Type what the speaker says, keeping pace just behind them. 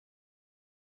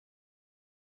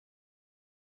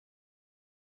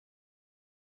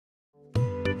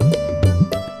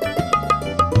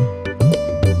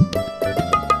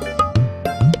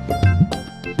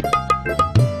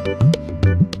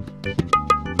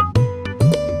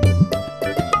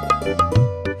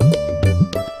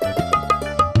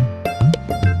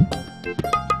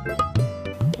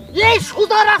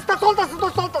সোজা রাস্তা চলতেছে তো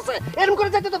চলতেছে, এরকম করে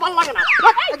যেতে তো ভালো লাগে না।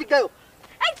 এদিকে আয়।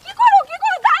 এই কি করো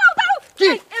দাঁড়াও কি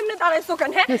এমনি দাঁড়াইছো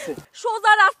কেন? হ্যাঁ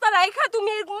সোজা রাস্তা রাইখা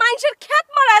তুমি মানুষের ক্ষেত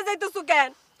মারায় যাইতেছো কেন?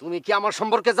 তুমি কি আমার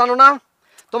সম্পর্কে জানো না?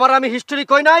 তোমার আমি হিস্টরি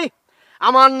কই নাই?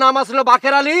 আমার নাম আসল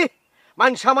বাকের আলী,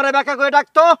 মানুষ আমারে বেকা করে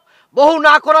ডাকতো, বহু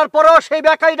না করার পরেও সেই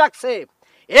বেকাই ডাকছে।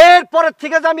 এরপরের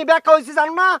থেকে যে আমি বেকা হয়েছি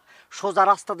জানো না, সোজা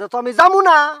রাস্তাতে তো আমি যাবো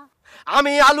না।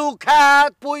 আমি আলু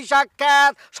খেত, পুঁই শাক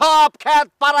খেত, সব খেত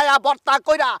পাড়ায়া বর্তা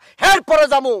কইরা এরপরে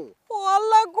যাবো। ও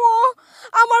আল্লাহ গো,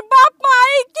 আমার বাপ মা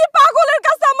এই কি পাগলের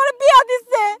কাছে আমার বিয়া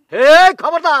দিছে। এই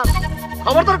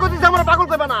খবরদার কইতেছি আমার পাগল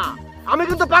কইবা না, আমি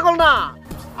কিন্তু পাগল না।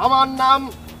 আমার নাম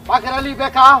বাকের আলী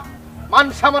বেকা,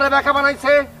 মানুষ আমারে বেকা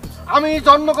বানাইছে। আমি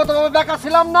জন্মগতভাবে বেকা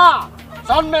ছিলাম না,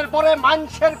 জন্মের পরে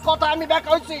মানুষের কথা আমি বেকা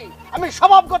হইছি। আমি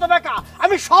স্বভাবগত বেকা,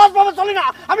 আমি সহজভাবে চলি না,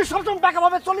 আমি সবসময় বেকা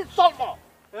ভাবে চলবো।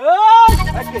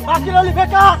 বাকের আলী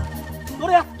বেকা, তোর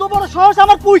এত বড় সাহস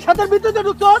আমার পুঁই খাতের ভিতরে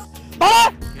ঢুকছস?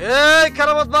 এই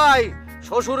কেরামত ভাই,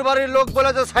 শ্বশুর বাড়ির লোক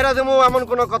বলে যে ছাইরা দেবো এমন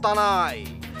কোনো কথা নাই।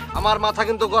 আমার মাথা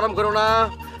কিন্তু গরম করো না।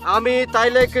 আমি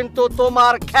তাইলে কিন্তু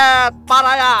তোমার ক্ষেত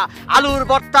পাড়ায়া আলুর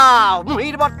ভর্তা,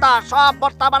 মুহির ভর্তা, সব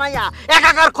ভর্তা বানাইয়া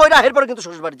একাকার কইরা এরপরে কিন্তু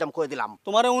শ্বশুর বাড়ি যাম কই দিলাম।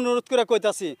 তোমারে অনুরোধ করে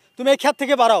কইতাছি, তুমি এই ক্ষেত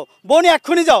থেকে বাড়াও। বনি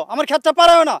এক্ষুনি যাও, আমার ক্ষেতটা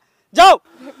পাড়াও না, যাও।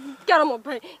 কেরামত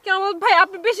ভাই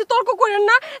আপনি বেশি তর্ক করেন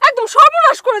না, একদম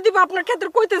সর্বনাশ করে দিব আপনার ক্ষেতের।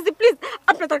 কইতেছি প্লিজ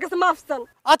আপনি তার কাছে মাফ চান।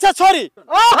 আচ্ছা সরি।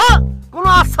 কোনো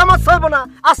আচ্ছা মাছ হইব না,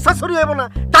 আচ্ছা সরি হইব না,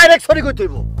 ডাইরেক্ট সরি কইতে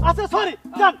হইব। আচ্ছা সরি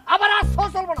জান, আবার আচ্ছা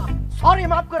চলবো না, সরি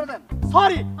মাফ করে দেন।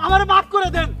 সরি, আমারে মাফ করে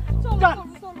দেন জান।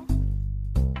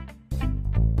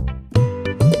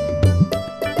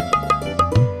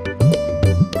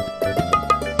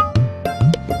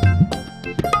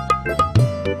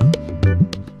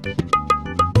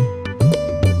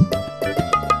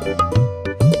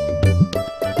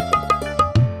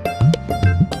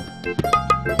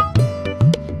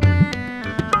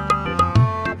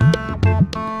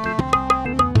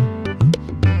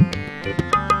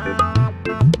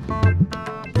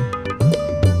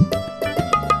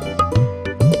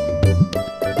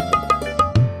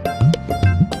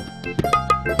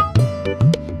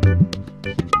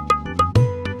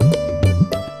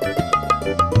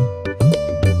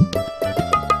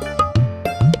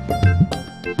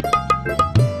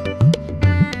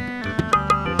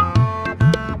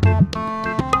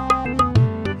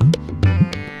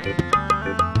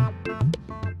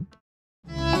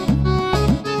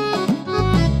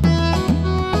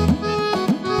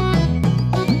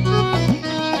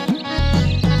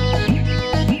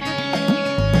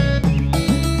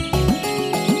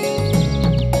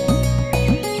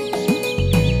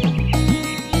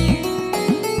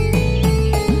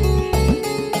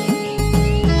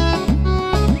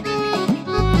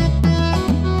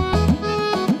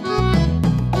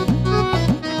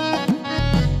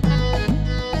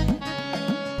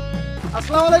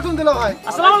 আসসালামু আলাইকুম দুলা ভাই।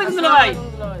 আসসালামু আলাইকুম দুলা ভাই।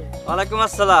 ওয়ালাইকুম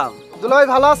আসসালাম। দুলা ভাই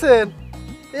ভালো আছেন?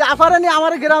 এই আফারে নিয়ে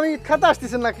আমার গ্রামে ঈদ খাতে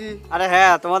আসতেছেন নাকি? আরে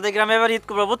হ্যাঁ, তোমাদের গ্রামে এবার ঈদ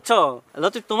করবো বুঝছো।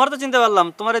 লতিফ তোমার তো চিনতে পারলাম,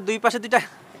 তোমার দুই পাশে দুইটা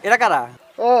এরা কারা?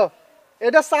 ও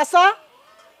এটা চাচা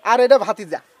আর এটা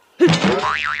ভাতিজা।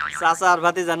 চাচা আর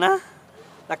ভাতিজা না?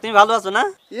 তুমি ভালো আছো না?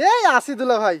 এই আছি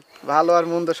দুলা ভাই, ভালো আর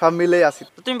মন্দ সব মিলেই আছি।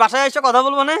 তুমি বাসায় এসে কথা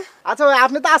বলবো না? আচ্ছা ভাই,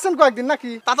 আপনি তো আছেন কয়েকদিন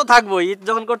নাকি? তা তো থাকবো, ঈদ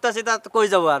যখন করতে আসি তা কই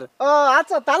যাবো আর। ও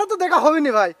আচ্ছা, তাহলে তো দেখা হবে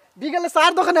নি ভাই, বিকেলে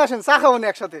চার দোকানে আসেন, চা খাবো না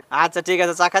একসাথে। আচ্ছা ঠিক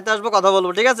আছে, চা খাইতে আসবো, কথা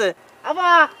বলবো, ঠিক আছে? আবা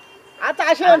আচ্ছা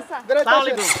আসেন। আসসালামু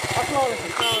আলাইকুম। আসসালামু আলাইকুম।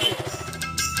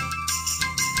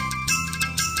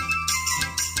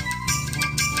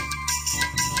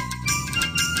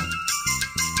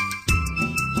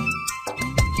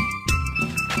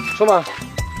 সোমা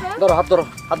ধরো, হাত ধরো,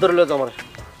 হাত ধরে লয়ে যাও আমারে।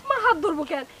 মা হাত ধরবো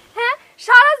কেন? হ্যাঁ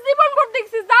সারা জীবন ভর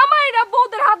দেখছি জামাইরা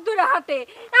বউদের হাত ধরে হাঁটে,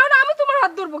 এখন আমি তোমার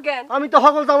হাত ধরবো কেন? আমি তো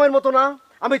হগল জামাইয়ের মতো না,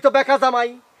 আমি তো বেকা জামাই,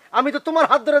 আমি তো তোমার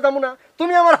হাত ধরে যাবো না,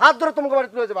 তুমি আমার হাত ধরে তোমাকে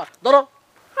বাড়িতে লয়ে যাবা। ধরো।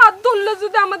 হাত ধরলে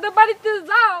যদি আমাদের বাড়িতে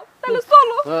যাও তাহলে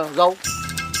চলো। হ্যাঁ যাও।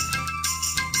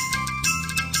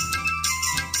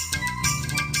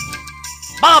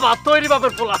 বাবা তৈরি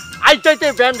বাপের পোলা, আইতে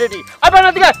ব্যান্ড রেডি। আই বানা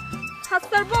দিকে হাত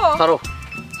ছাড়বো। ধরো।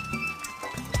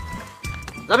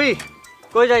 যাবি?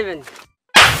 কই যাইবেন?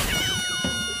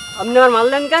 আপনি আমার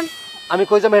মারলেন কেন? আমি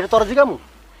কই যাবো এটা তোরা জিগামু?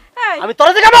 এই আমি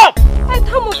তোরা জিগামু? এই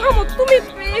থামো, তুমি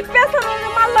এই পেছনে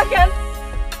মারলা কেন?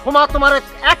 হোমা তোমার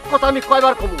এক কথা আমি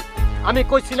কয়বার কমু? আমি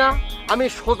কইছি না আমি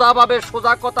সোজা ভাবে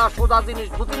সোজা কথা সোজা জিনিস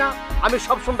বুঝি না, আমি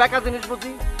সবসময় বেকা জিনিস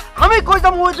বুঝি। আমি কই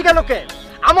যাবো ওই দিকে লোকে?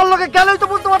 আমার লোকে গেলেই তো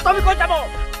বুঝতে পারতো আমি কই যাবো।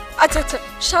 আচ্ছা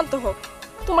শান্ত হোক,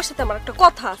 তোমার সাথে আমার একটা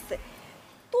কথা আছে।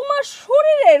 তোমার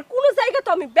শরীরের কোনো জায়গা তো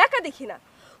আমি বেকা দেখি না,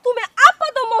 তুমি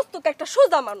আপাত মস্তক একটা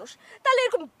সোজা মানুষ, তাহলে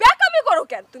এরকম বেকামি করো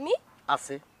কেন তুমি?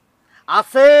 আছে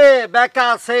আছে বেকা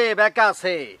আছে বেকা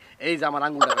আছে এই যে আমার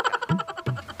আঙ্গুলটা বেকা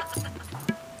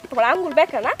তোমার আঙ্গুল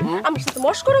বেকা না আমার সাথে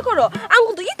মস্করা করো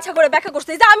আঙ্গুল তো ইচ্ছা করে বেকা করছে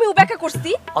এই যে আমিও বেকা করছি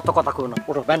অত কথা কই না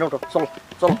ওঠো ব্যান ওঠো চলো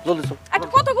চলো জলদি চলো একটা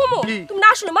কথা কমো তুমি না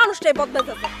আসলে মানুষটাই বদনাম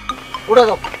আছে উড়ে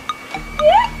যাও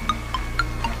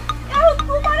এখন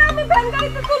তোমার আমি ভ্যান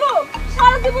গাড়িতে তুলো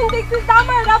সারা জীবন দেখছি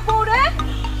জামাইরা পরে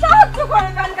সাহায্য করে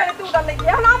ভ্যান গাড়িতে উঠার লাগি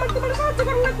এখন আমার তোমার সাহায্য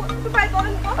করে না একটু পাই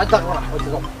ধরেন তো আর দেখো না ওই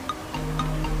যাও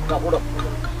যাও উড়ো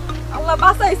আল্লাহ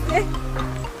বাঁচাইছে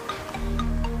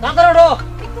তাড়াতাড়ি উঠো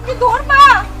একটু কি ধরবা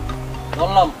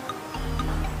ধরলাম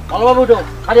ভালো বাবু উঠো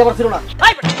খালি আবার ছিল না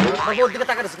এই বেটা ওর দিকে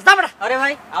তাকাতে যা বেটা আরে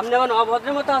ভাই আপনি আমার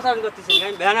অভদ্রের মতো আচরণ করতেছেন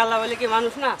আমি ভ্যান আল্লাহ বলে কি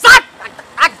মানুষ না চাট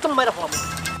একদম মেরে ফেলাম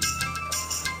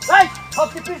এই সব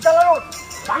কি পিছ চালানো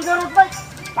ভাঙ্গা রোড ভাই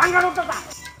ভাঙ্গা রোডটা যা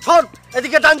শোন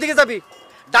এদিকে ডান দিকে যাবি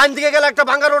ডান দিকে গেলে একটা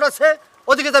ভাঙ্গা রোড আছে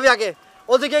ওদিকে যাবি আগে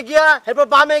ওদিকে গিয়া এরপর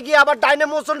বামে গিয়া আবার ডাইনে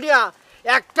মোচল দিয়া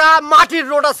একটা মাটির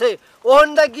রোড আছে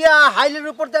ওখানটা গিয়া হাইলের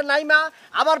উপর দিয়ে নাইমা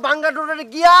আবার ভাঙ্গা রোডে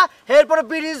গিয়া এরপরে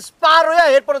ব্রিজ পার হইয়া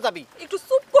এরপরে যাবি একটু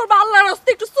চুপ করবা আল্লাহর রাস্তে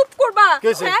একটু চুপ করবা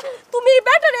হ্যাঁ তুমি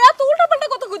ব্যাটারে এত উল্টাপাল্টা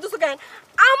কথা কইতেছো কেন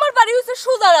আমার বাড়ি হইছে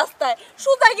সোজা রাস্তায়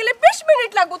সোজা গেলে 20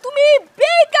 মিনিট লাগবে তুমি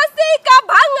বেকা সেকা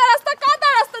ভাঙ্গা রাস্তা কাদা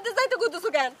রাস্তাতে যাইতে কইতেছো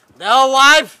কেন দেও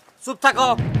ওয়াইফ চুপ থাকো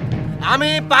আমি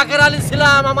বাকের আলী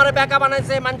ছিলাম আমারে বেকা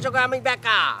বানাইছে মানুষকে আমি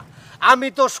বেকা আমি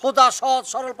তো সোজা সহজ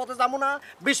সরল পথে যাবো না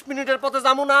 20 মিনিটের পথে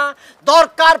যাবো না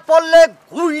দরকার পড়লে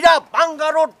ঘুইরা ভাঙ্গা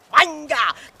রোড ভাঙ্গা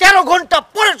 13 ঘন্টা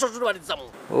পরে শ্বশুর বাড়ি যাবো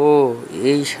ও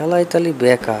এই শালাই তালি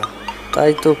বেকা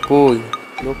তাই তো কই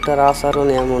লোকটার আচরণ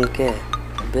এমন কে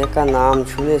বেকা নাম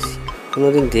শুনেছি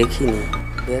কোনোদিন দেখিনি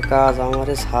বেকা আজ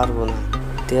আমারে ছাড়বো না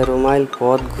 13 মাইল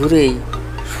পথ ঘুরেই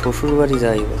শ্বশুর বাড়ি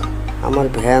যাইব আমার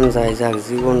ভ্যান যায় যাক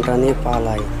জীবনটা নিয়ে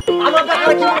পালাই আমার বেকা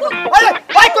কি ওই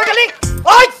ওই কই গেলি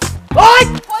ওই ওই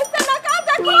কইতে না কা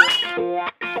দেখো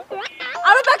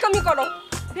আরো বেকামি করো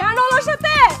ভ্যানওয়ালার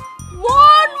সাথে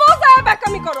মন মজায়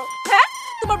বেকামি করো হ্যাঁ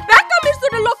তোমার বেকামির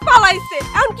জন্য লোক পালাইছে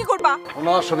এখন কি করবা কোনো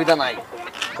অসুবিধা নাই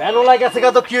ভ্যানও লাগে আছে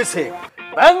তো কি হয়েছে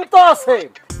ভ্যান তো আছে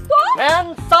তো ভ্যান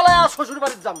চালায়া শ্বশুর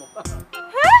বাড়ি যাবো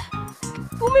হ্যাঁ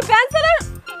তুমি ভ্যান চালা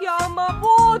ইয়া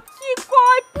মাবুদ কি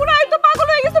কই পুরাই তো পাগল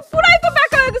হয়ে গেছে পুরাই তো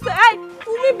বেকা হয়ে গেছে এই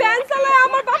তুমি ভ্যান চালায়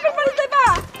আমার বাপের বাড়ি যাইবা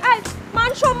এই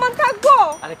মান সম্মান থাকবো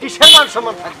আরে কিসের মান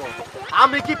সম্মান থাকবো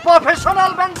আমি কি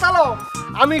প্রফেশনাল ভ্যান চালক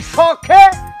আমি শখে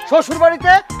শ্বশুর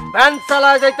বাড়িতে ভ্যান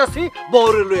চালায় যাইতাছি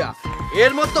বউরে লইয়া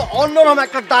এর মধ্যে অন্যরকম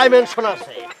একটা ডাইমেনশন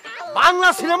আছে বাংলা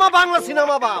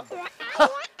সিনেমা বাপ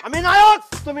আমি নায়ক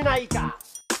তুমি নায়িকা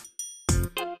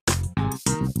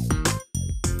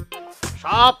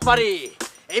সব পারি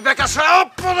এই বেকা সব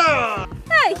পারে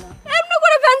এই এমনি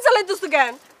করে ভ্যান চালাইতেছ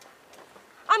কেন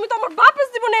আমি তো আমার বাপের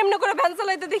জীবনে এমনি করে ভ্যান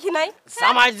চালাইতে দেখি নাই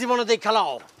জামাই জীবনে দেখ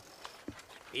খেলাও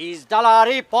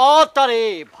 $20 পথরে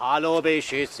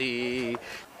ভালোবেসেছি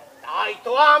তাই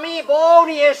তো আমি বউ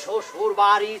নিয়ে শ্বশুর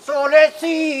বাড়ি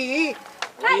চলেছি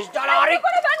 $20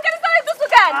 করে ভ্যান গাড়ি চালাইতেছ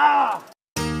কেন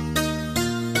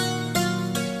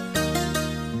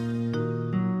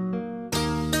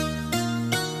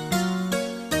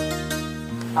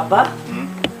আব্বা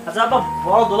আচ্ছা আব্বা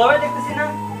বড় দোলাভাই দেখতেছি না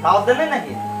দাওয়াত দেন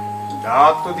নাকি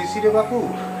দাওয়াত তো দিছি রে বাপু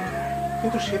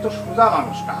কিন্তু সে তো সোজা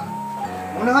মানুষ না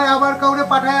মনে হয় আবার কাউরে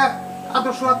পাঠায়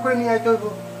আদর্শ করে নিয়ে আইতে হইব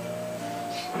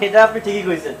এটা আপনি ঠিকই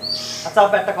কইছেন আচ্ছা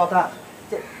আব্বা একটা কথা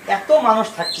যে এত মানুষ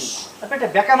থাকছি আপনি একটা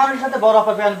বেকা মানুষের সাথে বড়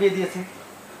আপা বিয়ে দিয়েছেন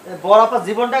বড় আপার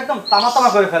জীবনটা একদম তামা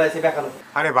করে ফেলাইছে বেকার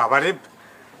আরে বাবারে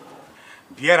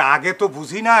বিয়ের আগে তো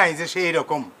বুঝি নাই যে সে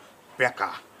এরকম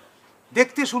বেকা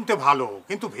দেখতে শুনতে ভালো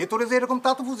কিন্তু ভেতরে যে এরকম তা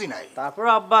তো বুঝি নাই তারপর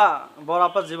আব্বা বড়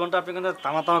আপার জীবনটা আপনি কিন্তু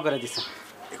তামা করে দিচ্ছেন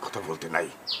এ কথা বলতে নাই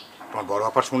তোমার বড়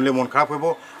আপা শুনলে মন খারাপ হইব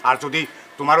আর যদি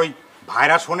তোমার ওই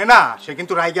ভাইরা শোনে না সে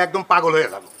কিন্তু রাইগে একদম পাগল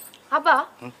হয়ে যাবে আব্বা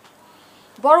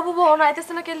বড় বাবু ওনা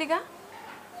আইতেছে না কে লিগা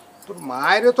তোর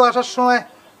মায়েরও তো আসার সময়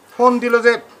ফোন দিল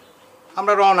যে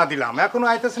আমরা রওনা দিলাম এখনো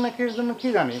আইতেছে না কি জন্য কি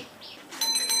জানি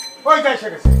ওই যাই এসে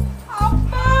গেছে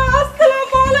আব্বা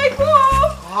আসসালামু আলাইকুম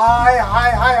high high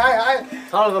high high high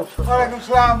ওয়ালাইকুম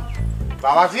সালাম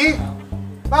বাবাজি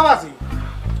বাবাজি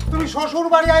তুমি শ্বশুর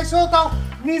বাড়ি আইছো তাও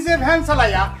নিজে ভ্যান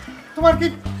চালাইয়া তোমার কি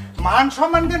মান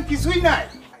সম্মান দেন কিছুই নাই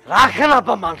রাখেন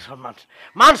আপা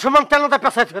মান সম্মান তেলটা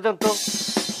পেছাই থেকে দেন তো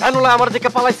ভ্যানওয়ালা আমার দিকে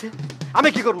পালাইছে আমি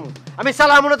কি করবো আমি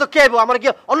চালা মনে তো কে আইবো আমার কি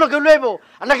অন্য কেউ লই আইবো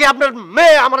নাকি আপনার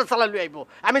মেয়ে আমার চালা লই আইবো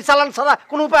আমি চালান ছাড়া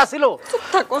কোনো উপায় আছিল চুপ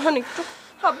থাকো একটু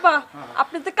আব্বা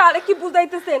আপনি তো কারে কি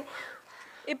বুঝাইতেছেন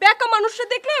এই বেকা মানুষটা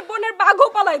দেখলে বোনের বাঘও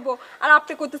পালাইবো আর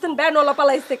আপনি কইতেছেন ভ্যানওয়ালা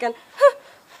পালাইছে কেন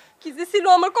কি যে ছিল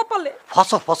আমার কপালে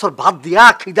ফসল ভাত দিয়া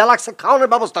খিদা লাগছে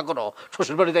খাওয়ানোর ব্যবস্থা করো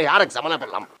শ্বশুর বাড়িতে আরেক জামানা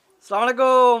পেলাম আসসালামু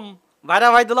আলাইকুম ভাইরা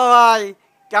ভাই দুলা ভাই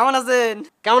কেমন আছেন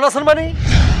কেমন আছেন মানে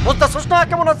বুঝতেছিস না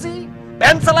কেমন আছি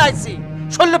ভ্যান চালাইছি,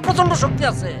 শরীরে প্রচন্ড শক্তি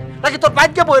আছে, নাকি তোর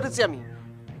বাইককে বয়ে রেছি আমি?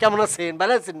 কেমন আছেন,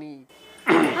 ভালো আছেন নি?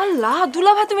 আল্লাহ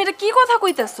দুলা ভাই, তুমি এটা কি কথা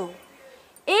কইতাছো?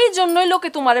 এই জন্যই লোকে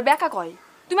তোমারে বেকা কয়,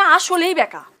 তুমি আসলেই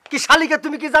বেকা। কি শালিকা,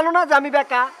 তুমি কি জানো না যে আমি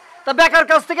বেকা? তা বেকার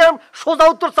কাছ থেকে সোজা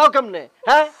উত্তর চাও কেমনে?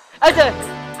 হ্যাঁ, এই যে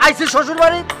আইসি শ্বশুর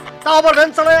বাড়ি, তাও আবার ভ্যান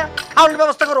চালায়, খাওয়ানোর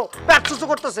ব্যবস্থা করো, পেট চুচু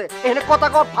করতেছে, এখানে কথা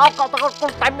কর ফাও কথা কর, কোন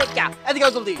টাইম নেই। কে এদিকে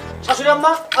জলদি। শাশুড়ি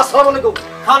আম্মা আসসালামু আলাইকুম,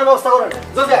 খাওয়ানোর ব্যবস্থা করেন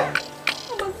জলদি।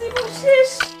 আমার জীবন শেষ।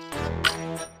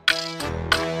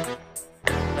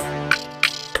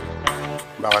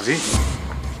 বাবাজি,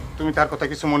 তুমি তার কথা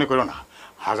কিছু মনে করো না।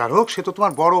 হাজার হোক সে তো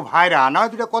তোমার বড় ভাইরা, না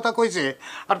দুটা কথা কইছে।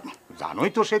 আর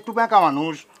জানোই তো সে একটু বেঁকা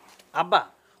মানুষ। আব্বা,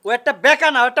 ও একটা বেকা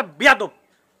না, একটা বিয়াদব,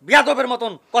 বিয়াদবের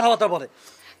মতন কথাবার্তা বলে।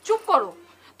 চুপ করো,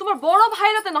 তোমার বড়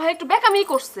ভাইরাতে না হয় একটু বেকামি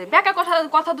করছে, বেকা কথা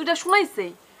কথা দুইটা শুনাইছে,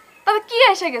 তাতে কি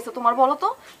এসে গেছে তোমার বলো তো?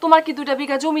 তোমার কি 2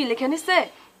 বিঘা জমি লিখে নিছে?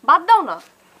 বাদ দাও না,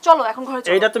 চলো এখন ঘরে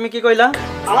চলো। এইটা তুমি কি কইলা?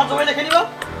 আমার জমি লিখে নিব?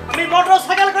 আমি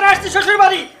মোটরসাইকেল করে আসছি শ্বশুর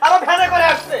বাড়ি, আর ভ্যানে করে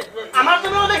আসছে, আমার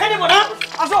জমিও লিখে নিব না?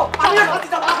 আসো, আমি সাথে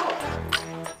যাব।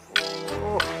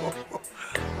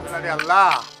 আল্লাহ রে আল্লাহ,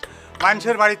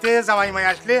 মানুষের বাড়িতে জামাই মাই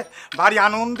আসলে ভারী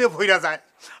আনন্দে ভইরা যায়,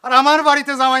 আর আমার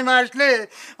বাড়িতে জামাই মাই আসলে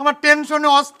আমার টেনশনে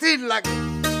অস্থির লাগে।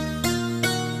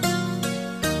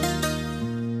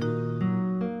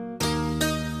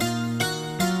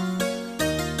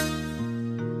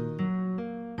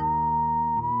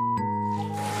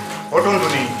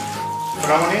 ওটুনটুনি,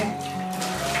 সোনামণি,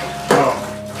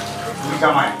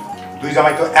 দুই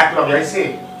জামাই তো এক লগে আইছে,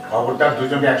 খবরদার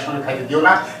দুইজনকে একসঙ্গে খাইতে দিও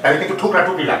না, তাহলে কিন্তু ঠুকরা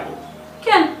টুকরি লাগবে।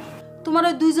 কেন তোমার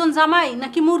ওই 2জন জামাই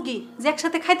নাকি মুরগি যে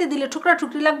একসাথে খাইতে দিলে ঠুকরা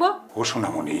ঠুকরি লাগবো? ও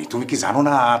সোনামণি, তুমি কি জানো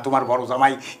না তোমার বড়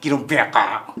জামাই কিরম বেকা?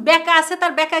 বেকা আছে,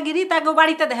 তার বেকাগিরি তাকে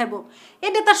বাড়িতে দেখাবো,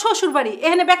 এটা তার শ্বশুর বাড়ি,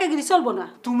 এখানে বেকাগিরি চলবো না।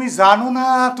 তুমি জানো না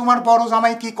তোমার বড়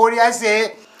জামাই কি করে আইছে?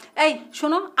 এই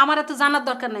শোনো, আমার এত জানার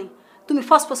দরকার নাই, তুমি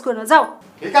ফসফস করে না, যাও।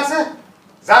 ঠিক আছে,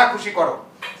 যা খুশি করো,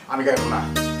 আমি গাইব না।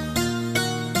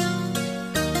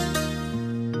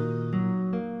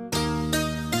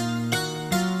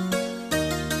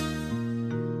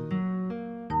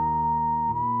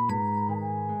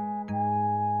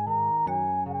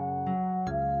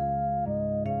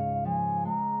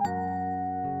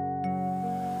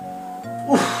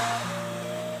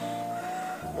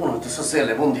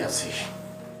 সেলে বন্দি আছি।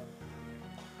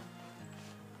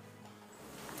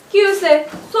 কি হইছে?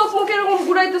 চোখ মুখ এরকম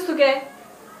ঘুরাইতেছো কে?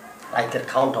 রাইতের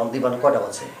খাওন টাউন দিবান কয়টা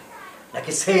বাজে?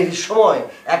 নাকি সেহরির সময়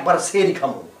একবার সেহরি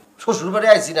খামো? শ্বশুর বাড়ি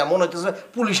আইছি না, মনে হইতেছে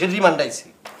পুলিশের রিমান্ড আইছি।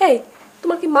 এই,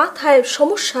 তোমার কি মাথায়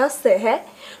সমস্যা আছে? হ্যাঁ,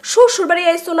 শ্বশুর বাড়ি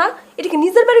আইছো না, এটা কি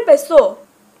নিজের বাড়ি পাইছো?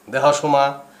 দেহ সোমা,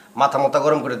 মাথা মতা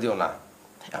গরম করে দিও না।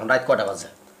 এখন রাত কয়টা বাজে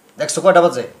দেখছো? কয়টা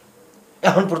বাজে?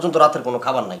 এখন পর্যন্ত রাতের কোনো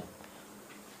খাবার নাই।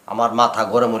 আমার মাথা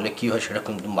গরম হলে কি হয় সেটা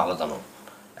কিন্তু তুমি ভালো জানো।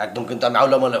 একদম কিন্তু আমি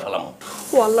আউলা মলে ফেলাম।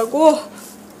 ও আল্লাহ গো,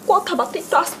 কথাবার্তা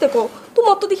একটু আস্তে কো।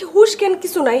 তোমার তো দেখি হুশ জ্ঞান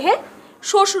কিছু নাই। হ্যাঁ,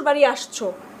 শ্বশুর বাড়ি আসছো,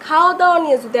 খাওয়া দাওয়া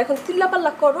নিয়ে যদি এখন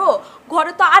চিল্লাপাল্লা করো,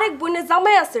 ঘরে তো আরেক বোনের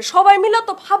জামাই আছে, সবাই মিলে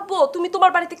তো ভাববো তুমি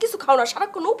তোমার বাড়িতে কিছু খাও না,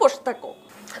 সারাক্ষণ উপোস থাকো।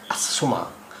 আচ্ছা সোমা,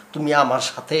 তুমি আমার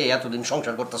সাথে এতদিন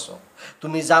সংসার করতেছো,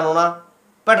 তুমি জানো না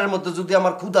পেটের মধ্যে যদি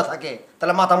আমার ক্ষুধা থাকে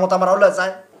তাহলে মাথা মতো আমার আউলা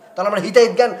যায়, তাহলে আমার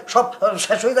হিতাহিত জ্ঞান সব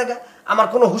শেষ হয়ে থাকে, আমার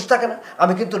কোনো হুঁশ থাকে না।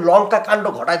 আমি কিন্তু লঙ্কা কাণ্ড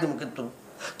ঘটাই দেবো। কিন্তু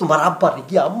তোমার আব্বারে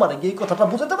গিয়ে আম্মারে গিয়ে এই কথাটা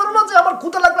বুঝাতে পারো না যে আমার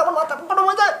ক্ষুধা লাগলে আমার মাথা গরম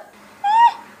হয়ে যায়?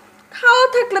 খাওয়া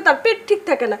থাকলে তার পেট ঠিক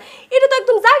থাকে না, এটা তো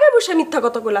একদম জায়গায় বসে মিথ্যা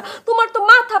কথা বলা। তোমার তো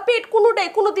মাথা পেট কোনোটাই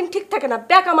কোনোদিন ঠিক থাকে না,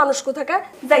 বেকা মানুষ কোথাকার।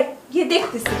 যাই গিয়ে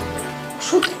দেখতেছি।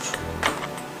 শুধু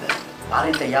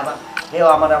বাড়িতে আবার কেউ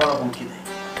আমার আবার হুমকি দেয়।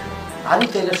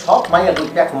 বাড়িতে এলে সব মাইয়া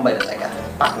ঢুকবে এখন বাইরে জায়গা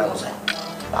পাটনা গোছায়,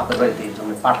 বাপের বাড়িতে এই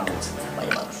জন্য পাঠানো হচ্ছে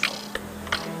মাইয়া মানুষ।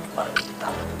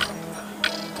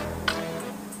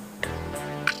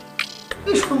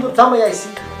 কি সুন্দর জামাই আইসি,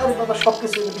 আরে বাবা সব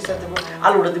কিছু বিচার দেবো,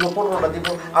 আলুটা দিব, পটলটা দিব,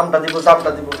 আমটা দিব,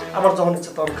 জামটা দিব, আমার যখন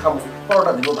ইচ্ছে তখন খাবো,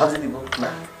 পরোটা দিব, ভাজি দিব, না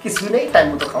কিছুই নেই, টাইম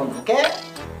মতো খাওয়া দেবো। কে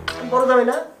বড় যাবে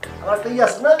না? আমার একটা ইয়ে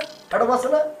আছে না, ম্যাডাম আছে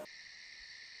না?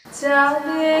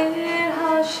 চাঁদের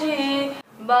হাসি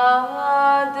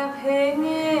বাদ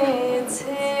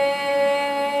ভেঙেছে,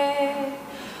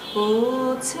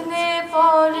 উছলে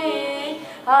পড়ে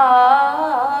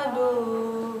আলো,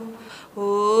 ও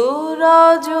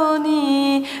রজনী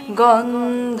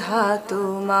গন্ধা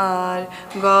তোমার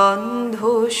গন্ধ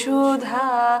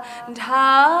সুধা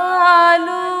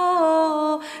ঢালো,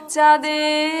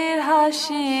 চাঁদের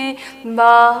হাসি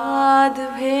বাঁধ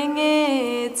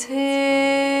ভেঙেছে,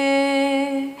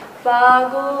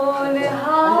 পাগল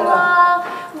হাওয়া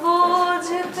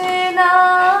বুঝতে না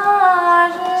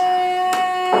রে,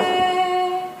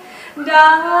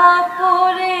 ডাক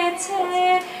পড়েছে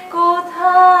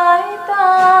কোথায়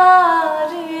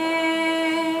তারে,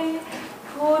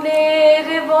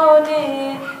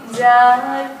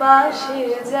 পাশে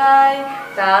যায়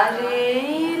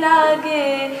তারেই লাগে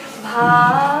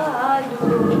ভালো।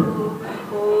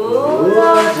 ও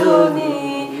রজনী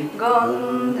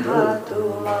গন্ধা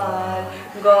তোমার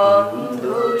গন্ধ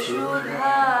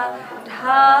সুধা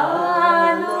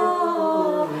ঢালো,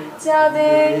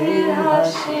 চাঁদের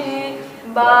হাসি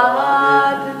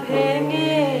বাদ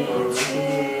ভেঙেছে।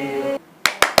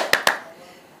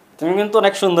 তুমি কিন্তু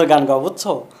অনেক সুন্দর গান গাও,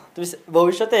 বুঝছো? তুমি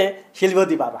ভবিষ্যতে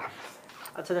শিল্পী পাবা।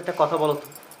 আচ্ছা একটা কথা বলো তো,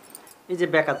 এই যে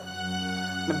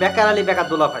বেকার আলী বেকার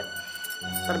দোলা ভাই,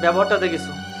 তার ব্যবহারটা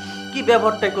দেখেছো? কি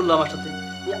ব্যবহারটাই করলো আমার সাথে।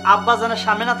 এই আব্বা জানার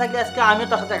সামনে না থাকলে আজকে আমিও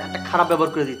তার সাথে একটা খারাপ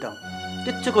ব্যবহার করে দিতাম।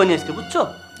 কিচ্ছু কইনি আজকে, বুঝছো?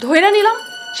 ধইরা নিলাম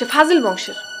সে ফাজিল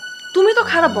বংশের, তুমি তো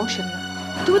খারাপ বংশের না,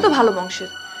 তুমি তো ভালো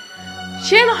বংশের।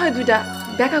 সে না হয় দুইটা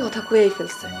বেকা কথা কয়েই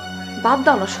ফেলছে, বাদ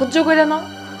দাও না, সহ্য কইরা নাও।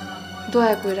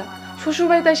 দয়া কইরা শ্বশুর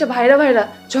বাড়িতে এসে ভাইরা ভাইরা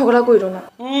ঝগড়া কইরো না।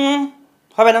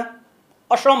 হবে না,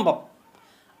 অসম্ভব।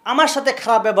 আমার সাথে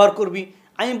খারাপ ব্যবহার করবি,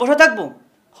 আমি বসে থাকবো?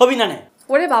 হবি না।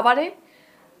 ওরে বাবারে,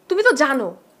 তুমি তো জানো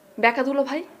বেকা দুলো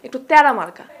ভাই একটু তেরা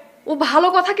মার্কা। ও ভালো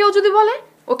কথা কেউ যদি বলে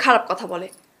ও খারাপ কথা বলে।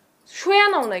 শুয়ে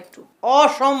নাও না একটু।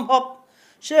 অসম্ভব।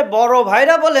 সে বড়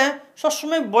ভাইরা বলে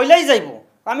সবসময় বইলাই যাইব,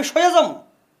 আমি শুয়ে যাবো?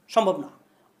 সম্ভব না,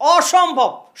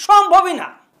 অসম্ভব, সম্ভবই না।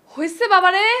 হইছে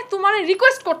বাবারে, তোমারে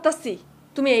রিকোয়েস্ট করতাছি,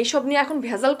 তুমি এইসব নিয়ে এখন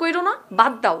ভেজাল কইরো না,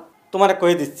 বাদ দাও। তোমারে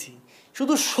কয়ে দিচ্ছি,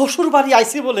 শুধু শ্বশুর বাড়ি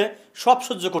আইসি বলে সব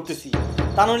সহ্য করতেছি,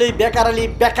 তা নাহলে এই বেকার আলী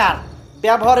বেকার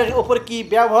ব্যবহারের ওপর কি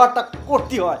ব্যবহারটা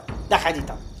করতে হয় দেখাই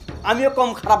দিতাম। আমিও কম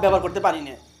খারাপ ব্যবহার করতে পারি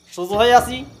না, সোজা হয়ে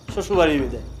আসি শ্বশুর বাড়ির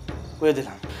বেঁধে কয়ে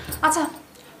দিলাম। আচ্ছা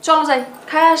চলো যাই,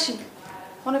 খায় আসি,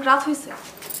 অনেক রাত হয়েছে।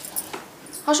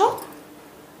 আসো।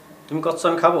 তুমি কচ্ছ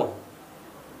আমি খাবো?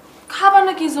 খাবার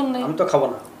না কি জন্য? আমি তো খাবো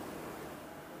না।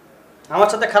 আমার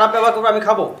সাথে খারাপ ব্যবহার করবো, আমি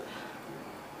খাবো?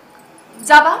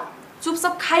 যাবা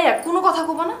চুপচাপ খাইয়া কোনো কথা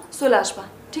কবা না, চলে আসবা,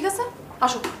 ঠিক আছে?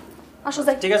 আসো আসো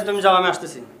যাই। ঠিক আছে, তুমি যাও, আমি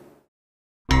আসতেছি।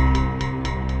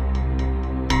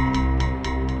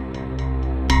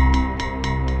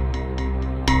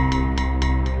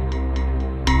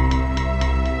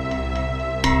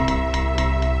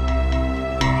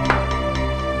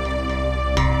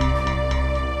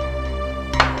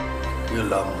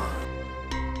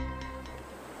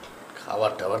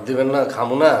 খাবার টাবার দিবেন না?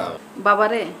 খামো না।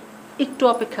 বাবারে একটু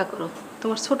অপেক্ষা করো,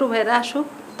 তোমার ছোট ভাইরা আসুক,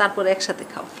 তারপর একসাথে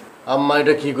খাও। আম্মা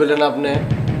এটা কি করলেন আপনি?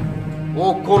 ও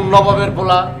কোন নবাবের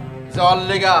পোলা যে ওর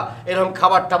লেগা এরকম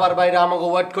খাবার টাবার বাইরে আমাকে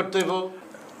ওয়েট করতে হইব?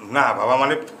 না বাবা,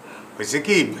 মানে হয়েছে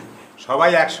কি, সবাই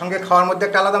একসঙ্গে খাওয়ার মধ্যে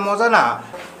একটা আলাদা মজা না।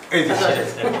 এই যে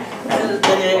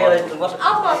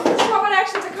আপা সবার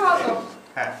একসাথে খাওয়া দাও।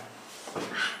 হ্যাঁ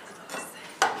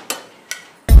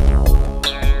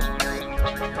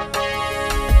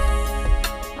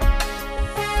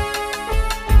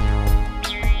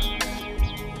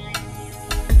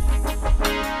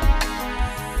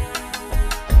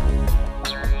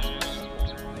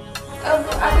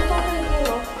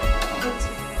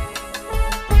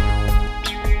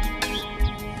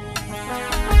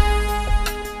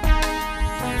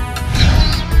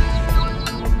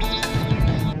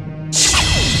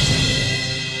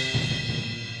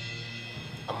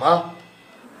আম্মা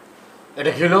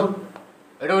এটা কি হলো?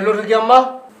 এটা হইল কি আম্মা?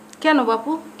 কেন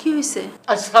বাপু, কি হয়েছে?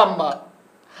 আচ্ছা আম্মা,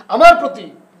 আমার প্রতি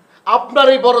আপনার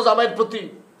এই বড় জামাইয়ের প্রতি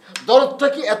দরদটা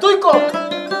কি এতই কম?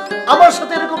 আমার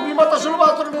সাথে এরকম বিমাতা সুলভ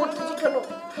আচরণ করতেছে কেন?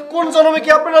 কোন জন্মে কি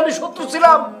আপনার আমি শত্রু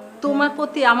ছিলাম? তোমার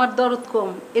প্রতি আমার দরদ কম,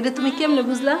 এটা তুমি কেমনে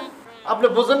বুঝলা? আপনি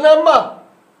বোঝেন না আম্মা?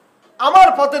 আমার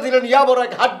পাতে দিলেন ইয়া বড়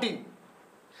এক হাড্ডি,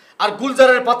 আর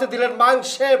গুলজারের পাতে দিলেন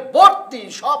মাংসে ভর্তি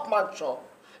সব মাংস।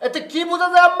 এতে কি বোঝা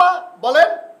যায় আম্মা বলেন?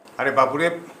 আরে বাবুরে,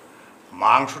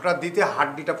 মাংসটা দিতে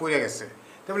হাড্ডিটা পড়ে গেছে,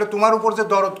 তাহলে তোমার উপর যে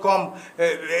দরদ কম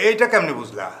এইটা কেমনে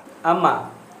বুঝলা? আম্মা,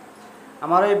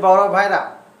 আমার ওই বড় ভাইরা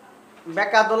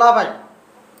বেকা দোলা ভাই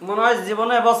মনে হয়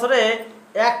জীবনে বছরে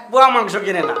এক পোয়া মাংস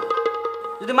কিনে না।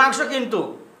 যদি মাংস কিনতো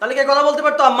তাহলে কে কথা বলতে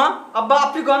পারতো? আম্মা, আব্বা,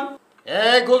 আপনি কোন?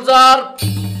 এই গুলজার,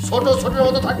 ছোট ছোটের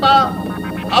মতো থাকবা,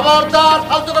 খবরদার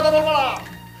ফালতু কথা বলবো না।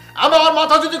 আমার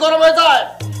মাথা যদি গরম হয়ে যায়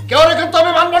কেউ কিন্তু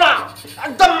আমি মানবো না,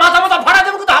 একদম মাথা ফাড়া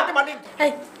দেবো কিন্তু হাঁটি মাটি।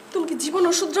 এই তুমি কি জীবন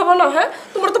ওষুধ যাবো না? হ্যাঁ,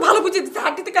 তোমার তো ভালো বুঝিয়ে দিচ্ছে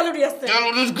হাড্ডিতে ক্যালোরি আছে।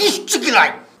 ক্যালোরির গুষ্টি কিলাই।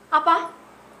 আপা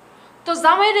তো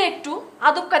জামাইরে একটু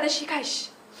আদব কায়দা শিখাইস,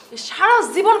 সারা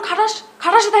জীবন খাটাস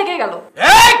খাটাসে থেকে গেল।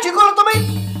 এই কি করো তুমি?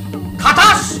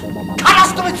 খাটাস খাটাস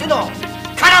তুমি চিনো?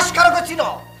 খাটাস কারকে চিনো?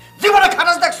 জীবনে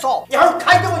খাটাস দেখছো? এখন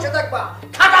খাইতে বসে দেখবা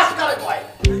খাটাস কারে কয়।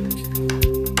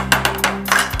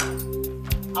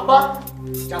 আপা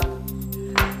যান,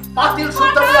 পাতিল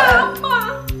সুদ্ধা নিয়ে আসেন।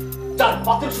 যান,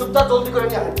 পাতিল সুদ্ধা জলদি করে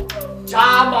নিয়ে আসেন। যা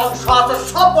মাংস আছে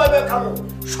সব বইবে খাবো,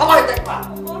 সবাই দেখবা।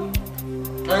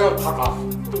 খাটাস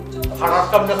খাটাস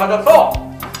কেমনে খাটাস?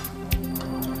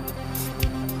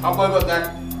 আব্বা এবার দেখ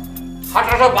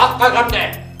হাঁটাটা ভাত খায় কেমনে,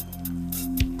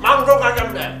 মাংস খায়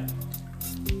কেমনে।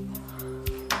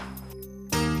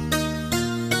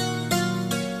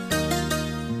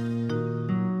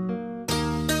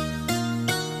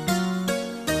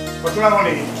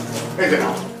 সোনামণি এই যে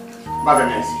নাও বাজার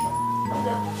নিয়েছি।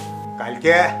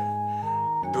 কালকে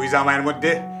দুই জামাইয়ের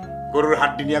মধ্যে গরুর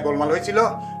হাড্ডি নিয়ে গোলমাল হয়েছিল,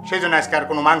 সেই জন্য আজকে আর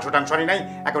কোনো মাংস টাংস নাই,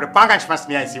 একেবারে পাঙাশ মাছ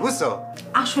নিয়ে আইছি বুঝছো।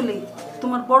 আসলে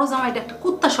তোমার বড় জামাইটা একটা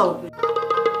কুত্তা স্বভাবের।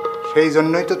 সেই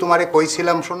জন্যই তো তোমারে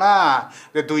কইছিলাম শোনা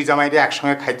যে দুই জামাইরে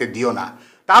একসঙ্গে খাইতে দিও না।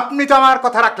 তা আপনি তো আমার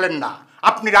কথা রাখলেন না,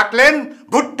 আপনি রাখলেন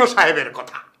ভুট্টো সাহেবের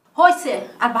কথা। হয়েছে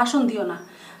আর ভাষণ দিও না।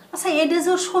 আচ্ছা এটা যে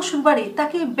ওর শ্বশুর বাড়ি,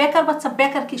 তাকে বেকার বাচ্চা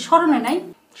বেকার কি স্মরণে নাই?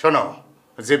 শোনো,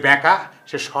 যে বেকা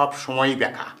সে সব সময়ই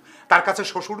বেকা, তার কাছে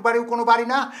শ্বশুর বাড়িও কোনো বাড়ি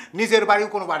না, নিজের বাড়িও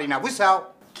কোনো বাড়ি না, বুঝছাও।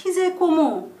 কি যে কমো,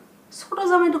 ছোট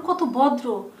জামাইটা কত ভদ্র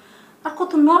আর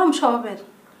কত নরম স্বভাবের,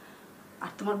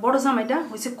 আর তোমার বড় জামাইটা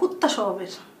হয়েছে কুত্তা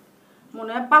স্বভাবের। মনে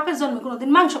হয় বাপের জন্মে কোনোদিন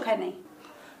মাংস খায় নাই।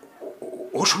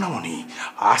 ও সোনামণি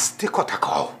আস্তে কথা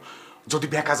কও, যদি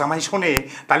বেকা জামাই শোনে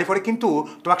তাহলে পরে কিন্তু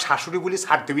তোমাকে শাশুড়ি বলে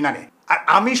ছাড় দেবি না নে, আর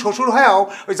আমি শ্বশুর হয়েও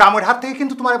ওই জামাইয়ের হাত থেকে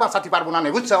কিন্তু তোমার বাঁচাতে পারবো না নে,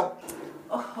 বুঝছো।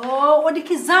 ওহো, ওটা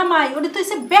কি জামাই, ওটা তো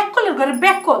হচ্ছে ব্যাককলের ঘরে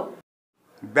ব্যাককল।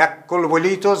 ব্যাককল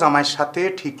বলেই তো জামাইয়ের সাথে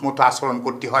ঠিক মতো আচরণ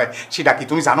করতে হয়, সেটা কি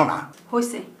তুমি জানো না?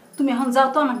 হয়েছে, তুমি এখন যাও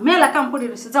তো, আমার মেলা কাম করে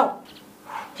রয়েছে, যাও।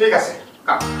 ঠিক আছে,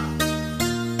 কাম।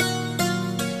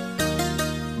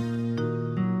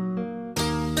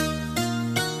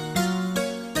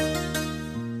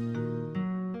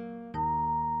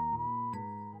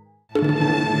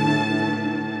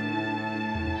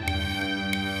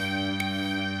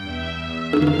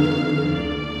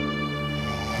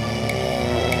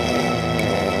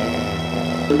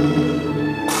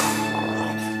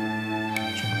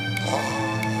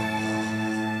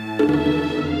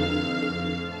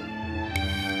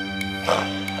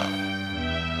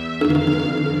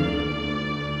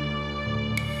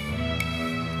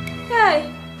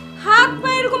 হাত পা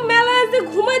এরকম মেলা আছে,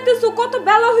 ঘুমাইতেছো, কত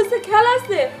বেলা হয়েছে, খেলা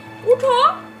আছে, উঠো,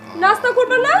 নাস্তা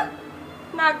করবে না?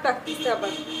 নাক ডাকতেছে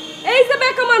আবার। এই যে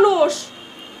বেকা মানুষ,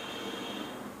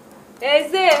 এই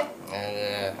যে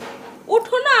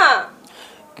উঠো না।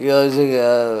 কি হয়েছে?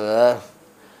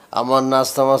 আমার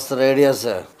নাস্তা মাস্তা রেডি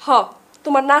আছে? হ,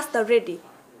 তোমার নাস্তা রেডি।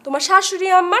 তোমার শাশুড়ি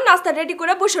আম্মা নাস্তা রেডি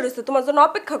করে বসে রয়েছে, তোমার জন্য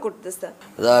অপেক্ষা করতেছে।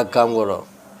 এক কাম করো,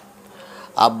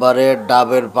 আব্বারে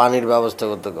ডাবের পানির ব্যবস্থা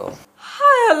করতে কও।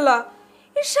 হায় আল্লাহ,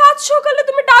 এই সাত সকালে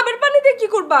তুমি ডাবের পানি দিয়ে কি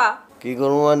করবা? কি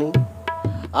করবো মানে?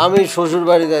 আমি শ্বশুর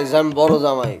বাড়িতে আছি, আমি বড়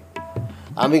জামাই,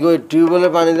 আমি কই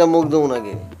টিউবওয়েলের পানি দিয়ে মুখ দেবো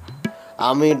নাকি?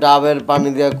 আমি ডাবের পানি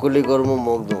দিয়ে কুলি করবো,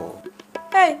 মুখ দেবো।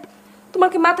 এই, তোমার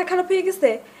কি মাথা খারাপ হয়ে গেছে?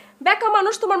 বেকা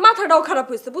মানুষ, তোমার মাথাটাও খারাপ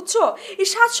হয়েছে, বুঝছো? এই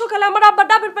সাত সকালে আমার আব্বা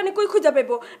ডাবের পানি কই খুঁজা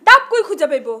পাইবো, ডাব কই খুঁজা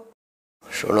পাইবো?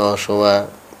 শোনো সময়,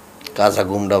 কাঁচা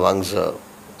ঘুমটা ভাঙছ,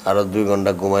 আরো 2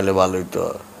 ঘন্টা ঘুমাইলে ভালো হইতো।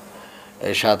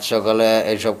 এই সাত সকালে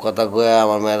এইসব কথা কয়ে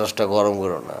আমার মেজাজটা গরম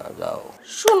করো না, যাও।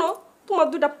 শোনো, তোমার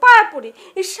দুটা পায়ে পড়ি,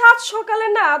 এই সাত সকালে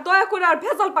না দয়া করে আর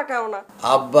ভেজাল পাকাও না।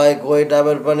 আব্বাই কই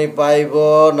ডাবের পানি পাইবো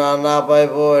না না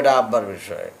পাইবো এটা আব্বার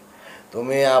বিষয়,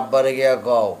 তুমি আব্বারে গিয়া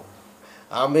কও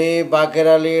আমি বাকের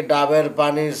আলী ডাবের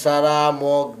পানি ছাড়া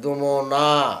মুখ দুমো না,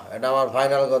 এটা আমার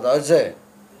ফাইনাল কথা হয়েছে।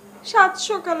 সাত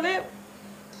সকালে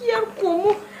কি আর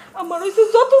কমু, আমার হইছে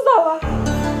যত জ্বালা।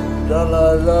 জ্বালা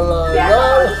জ্বালা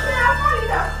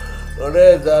জ্বালা, ওরে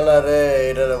জ্বালা রে,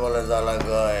 এটারে বলে জ্বালা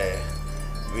কয়।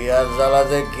 বিয়ার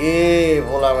জ্বালাতে কি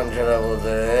পোলা মানুষেরা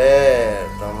বোঝে,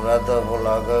 তোমরা তো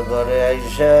পোলা করে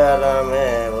আইসা আরামে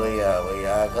বইয়া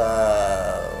বইয়া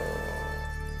খাও।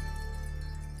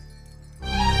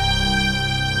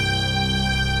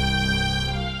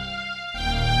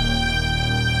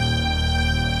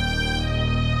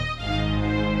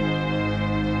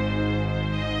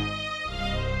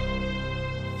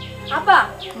 আপা,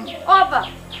 ও আপা,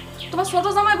 তোমার ছোট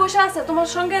জামাই বসে আছে, তোমার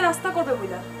সঙ্গে নাস্তা করবে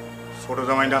বুঝলা। ছোট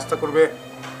জামাই নাস্তা করবে,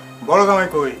 বড় জামাই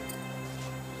কই?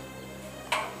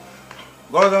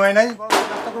 বড় জামাই নাই, বড় জামাই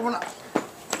নাস্তা করবো না।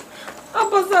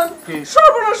 আব্বা স্যার,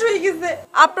 সর্বনাশ হয়ে গেছে।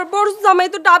 আপনার বড় জামাই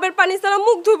তো ডাবের পানি ছাড়া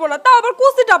মুখ ধুইবো না, তাও আবার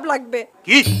কচি ডাব লাগবে।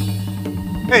 কি?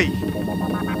 এই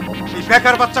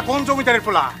বেকার বাচ্চা কোন জমিদারের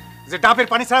পোলা যে ডাবের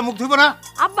পানি ছাড়া মুখ ধুইব না?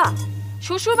 আব্বা,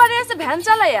 শ্বশুর বাড়ি আছে ভ্যান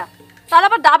চালাইয়া, তার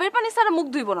আবার ডাবের পানি ছাড়া মুখ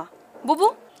ধুইব না। বুবু,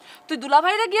 তুই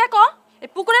দুলাভাইরে গিয়া ক এই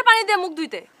পুকুরের পানি দিয়ে মুখ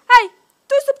ধুইতে। এই,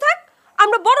 তুই চুপ থাক,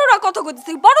 আমরা বড়রা কথা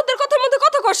কইতেছি, বড়দের কথার মধ্যে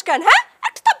কথা কস কেন? হ্যাঁ,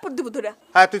 একটা থাপ্পড় দিব তোরা।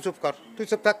 হ্যাঁ তুই চুপ কর, তুই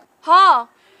চুপ থাক। হ,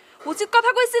 উচিত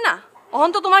কথা কইছি না, অহন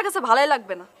তো তোমার কাছে ভালোই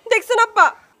লাগবে না। দেখছেন আব্বা,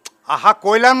 আহা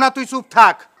কইলাম না তুই চুপ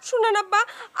থাক। শুনেন আব্বা,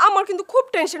 আমার কিন্তু খুব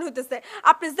টেনশন হইতেছে।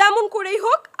 আপনি যেমন করেই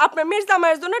হোক আপনার মেয়ের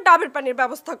জামাইয়ের জন্য ডাবের পানির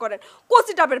ব্যবস্থা করেন,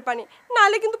 কচি ডাবের পানি,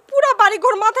 নাহলে কিন্তু পুরা বাড়ি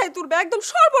ঘর মাথায় তুলবে, একদম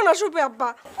সর্বনাশ হবে আব্বা।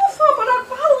 আমার আর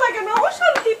ভালো লাগে না,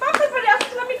 অশান্তি। বাপের বাড়ি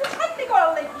আসছিলাম একটু শান্তি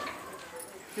করার লাগি।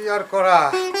 কি আর করা,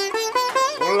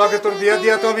 ওর লগে তোর বিয়া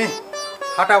দিয়া তো আমি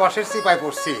হাঁটা বাসের সিপাই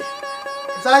পড়ছি।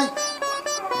 যাই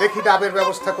দেখি ডাবের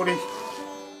ব্যবস্থা করি।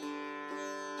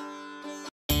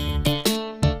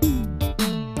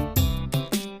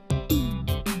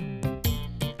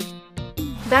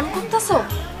 ব্যায়াম করতেছো?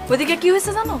 ওইদিকে কি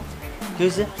হয়েছে জানো? কি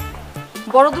হয়েছে?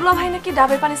 বড় দুলা ভাই নাকি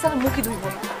ডাবের পানি ছাড়া মুখই ধুইব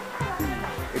না।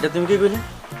 এটা তুমি কি কইলে?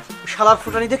 শালার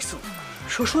ফুটানি দেখছো?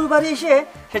 শ্বশুর বাড়ি এসে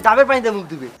সে ডাবের পানিতে মুখ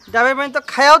ধুবে। ডাবের পানি তো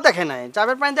খায়াও দেখে নাই,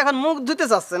 ডাবের পানিতে এখন মুখ ধুতে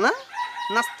চাচ্ছে না।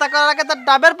 নাস্তা করার আগে তার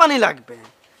ডাবের পানি লাগবে।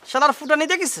 শালার ফুটানি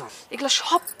দেখেছো? এগুলো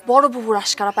সব বড় বুবুর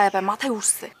আশকারা পায়ে পায়ে মাথায়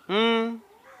উঠছে।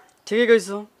 ঠিকই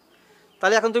কইছো।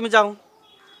 তাহলে এখন তুমি যাও,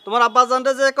 তোমার আব্বা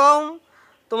জানতে যে কম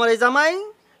তোমার এই জামাই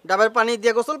ডাবের পানি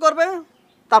দিয়ে গোসল করবে,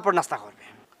 তারপর নাস্তা করবে।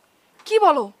 কি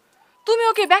বলো? তুমি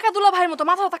ওকে বেকা দুলা ভাইয়ের মতো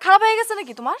মাথা খারাপ হয়ে গেছে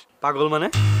নাকি তোমার? পাগল মানে?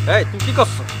 এই তুমি কি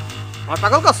করছো? আমার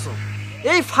পাগল করছো?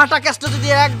 এই ফাটা কেসটা যদি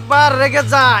একবার রেগে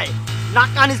যায়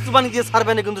নাকানি চুবানি দিয়ে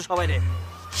ছাড়বে না কিন্তু সবাই রে।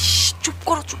 চুপ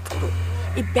করো, চুপ করো।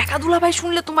 এই বেকা দুলা ভাই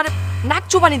শুনলে তোমার নাক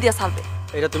চুবানি দিয়ে ছাড়বে।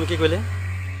 এটা তুমি কি কইলে?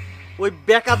 ওই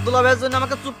বেকা দুলা ভাইয়ের জন্য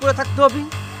আমাকে চুপ করে থাকতে হবে?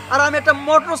 আর আমি একটা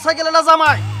মোটর সাইকেলে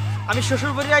জামাই, আমি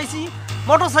শ্বশুর বাড়ি আইছি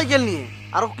মোটর সাইকেল নিয়ে,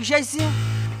 আর কিসে আইছি?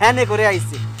 ভ্যানে করে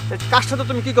আইছি। কার সাথে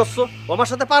তুমি কি করছো? আমার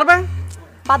সাথে পারবে?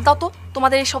 বাদ দাও তো,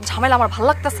 তোমাদের এই সব ঝামেলা আমার ভালো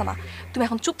লাগতেছে না। তুমি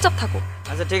এখন চুপচাপ থাকো।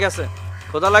 আচ্ছা ঠিক আছে,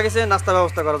 খোদা লাগেছে, নাস্তা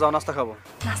ব্যবস্থা করো, যাও নাস্তা খাবো।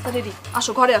 নাস্তা রেডি,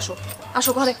 আসো ঘরে, আসো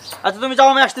আসো ঘরে। আচ্ছা তুমি যাও,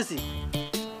 আমি আসতেছি।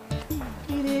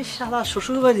 রে শালা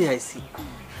শ্বশুর বাড়ি আইছি,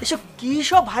 এসব কি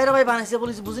সব ভাইরা ভাই বানাইছে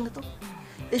বলিস বুঝি না তো।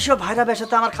 এইসব ভাইরা ভাইয়ের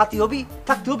সাথে আমার খাতি হবি,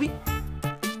 থাকতে হবি।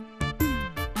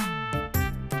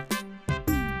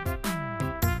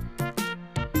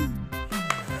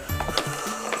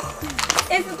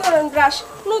 এই তো ধরেন ব্রাশ,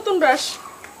 নতুন ব্রাশ।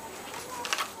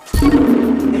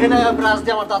 এখানে ব্রাশ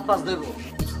দিয়ে আমার দাঁত পাঁচ দেবো।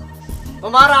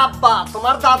 তোমার আব্বা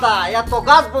তোমার দাদা এত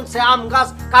গাছ বলছে, আম গাছ,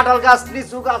 কাঁঠাল গাছ,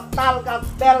 লিচু গাছ, তাল গাছ,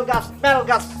 বেল গাছ, বেল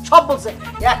গাছ সব বলছে,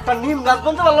 একটা নিম গাছ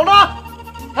বলতে পারলো না?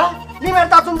 হ্যাঁ, নিমের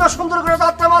দাঁতুন দিয়ে সুন্দর করে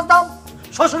দাঁতটা মাছ দাও।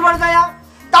 শ্বশুর বাড়ি যাইয়া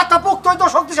দাঁতটা পোক্ত হইতো,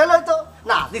 শক্তিশালী হইতো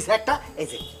না। দিছে একটা এই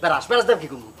যে ব্রাশ, ব্রাশ দেব কি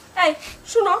করবো? এই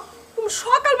শুনো, তুমি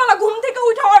সকালবেলা ঘুম থেকে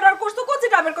উঠে অর্ডার করছো কচি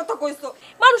ডাবের কথা কইছো।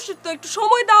 মানুষের তো একটু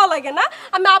সময় দেওয়া লাগে না?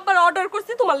 আমি আব্বার অর্ডার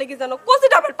করছি তোমার লেগে যেন কচি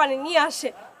ডাবের পানি নিয়ে আসে।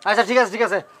 আচ্ছা ঠিক আছে, ঠিক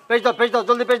আছে, পেজ দাও, পেজ দাও,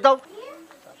 জলদি পেজ দাও।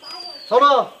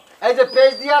 শোনো, এই যে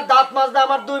পেজ দিয়া দাঁত মাজতে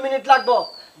আমার 2 মিনিট লাগবে।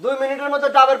 2 মিনিটের মধ্যে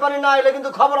ডাবের পানি না এলে কিন্তু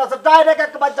খবর আছে, ডাইরেক্ট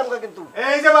একটা বাচ্চা মুখে কিন্তু।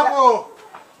 এই যে বাপু,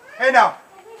 এই নাও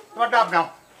তোমার ডাব নাও।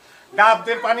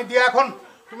 ডাবদের পানি দিয়ে এখন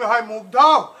তুমি হয় মুখ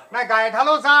দাও না গায়ে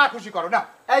ঢালো, যা খুশি করো না।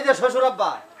 এই যে শ্বশুর আব্বা,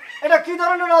 এটা কি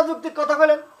ধরনের অযৌক্তিক কথা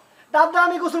বলেন? ডাবটা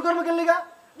আমি গোসল করবো কেন লিগা?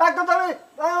 ডাক্তার তো আমি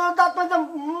দাঁত মাজতে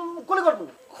কুলি করবো।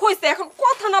 হইছে, এখন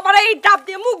কথা না বাড়াই এই ডাব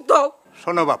দিয়ে মুখ দাও।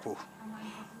 শোনো বাপু,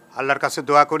 আল্লাহর কাছে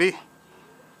দোয়া করি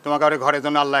তোমাকে ঘরে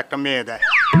যেন আল্লাহ একটা মেয়ে দেয়,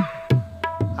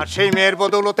 আর সেই মেয়ের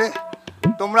বদৌলতে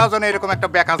তোমরাও যেন এরকম একটা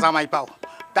বেকা জামাই পাও,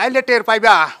 তাইলে টের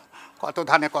পাইবা কত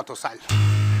ধানে কত চাল।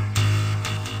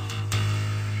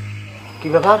 কি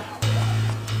ব্যাপার?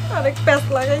 আরেক প্যাচ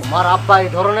লাগাই। আমার আব্বা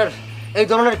এই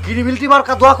ধরনের গিরিবিলিটি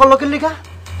মার্কা দোয়া করলো কেন লিগা?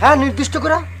 হ্যাঁ, নির্দিষ্ট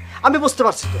করে আমি বুঝতে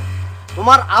পারছি তো।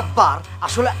 তোমার আব্বার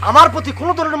আসলে আমার প্রতি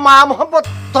কোনো ধরনের মায়া মোহাম্মত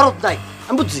দরদ নাই,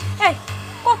 আমি বুঝছি। এই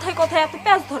কথায় কথায় এত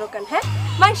প্যাচ ধরো কেন? হ্যাঁ,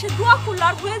 মাইসে দোয়া করলে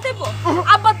আর হয়ে যাবো?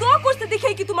 আব্বা দোয়া করতে দেখে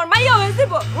কি তোমার মাইয়া হয়ে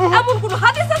যাবো? এমন কোনো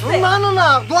হাদিস আছে? না না না,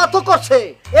 দোয়া তো করছে,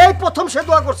 এই প্রথম সে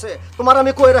দোয়া করছে। তোমার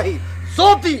আমি কই রাখি,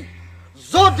 যদি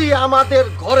যদি আমাদের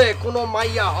ঘরে কোনো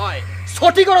মাইয়া হয়,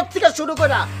 ছটি ঘর থেকে শুরু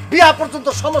করে বিয়া পর্যন্ত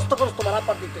সমস্ত খরচ তোমার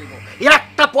আব্বার দিতে হইব।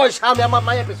 একটা পয়সা আমি আমার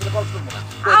মায়ের পেছনে খরচ করবো না।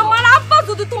 আমার আব্বা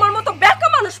যদি তোমার মতো বেকা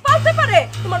মানুষ পালতে পারে,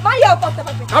 তোমার মাইয়াও পালতে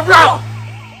পারবে।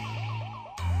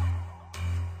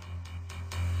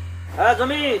 হ্যাঁ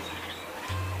জমির,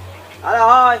 আরে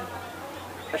হয়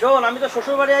শোন, আমি তো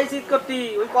শ্বশুর বাড়ি আইছি ঈদ করতি,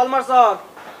 ওই কলমার চক।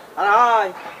 আরে হয়,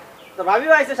 তো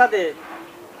ভাবিও আইছে সাথে।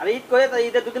 আর ঈদ করে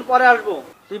ঈদের 2 দিন পরে আসবো।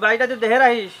 তুই বাড়িটা তুই দেখে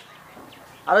রাখিস,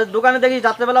 আর দোকানে দেখিস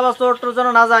রাত্রেবেলা বা চোর টোর যেন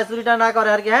না যায়, চুরিটা না করে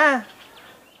আর কি। হ্যাঁ,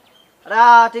 আরে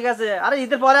ঠিক আছে। আরে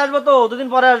ঈদের পরে আসবো তো, 2 দিন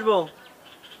পরে আসবো।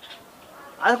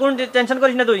 আর কোনো টেনশন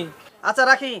করিস না তুই। আচ্ছা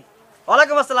রাখি।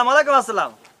 ওয়ালাইকুম আসসালাম। ওয়ালাইকুম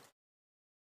আসসালাম।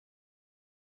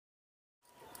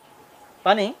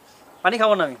 পানি পানি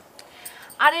খাবো না আমি।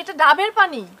 আর এটা ডাবের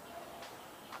পানি।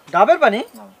 ডাবের পানি?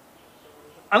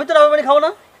 আমি তো ডাবের পানি খাবো না।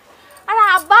 আরে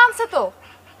আব্বা আনছে তো,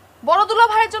 বড় দুলা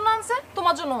ভাইয়ের জন্য আনছে,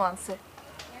 তোমার জন্য আনছে।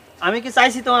 আমি কি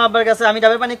চাইছি তোমার আব্বার কাছে আমি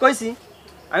ডাবের পানি কইছি?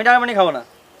 আমি ডাবের পানি খাবো না।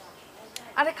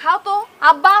 আরে খাও তো,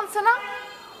 আব্বা আনছে না।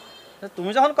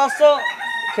 তুমি যখন করছো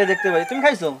খেয়ে দেখতে পারি। তুমি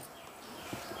খাইছো?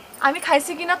 আমি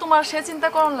খাইছি কিনা তোমার সে চিন্তা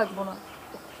করন লাগবো না।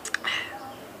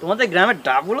 তোমাদের গ্রামের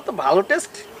ডাবগুলো তো ভালো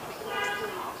টেস্ট।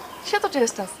 সে তো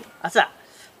টেস্ট আছে। আচ্ছা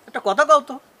একটা কথা কও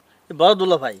তো, বড়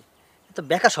দুলা ভাই তো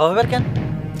বেকা স্বভাবের কেন?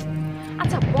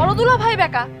 আচ্ছা বড় দুলা ভাই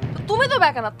বেকা, তুমি তো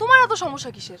বেকা না, তোমার এত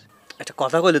সমস্যা কিসের? একটা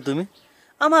কথা কইলে তুমি,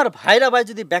 আমার ভাইরা ভাই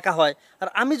যদি বেকা হয় আর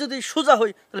আমি যদি সোজা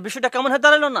হই তাহলে বিষয়টা কেমন হয়ে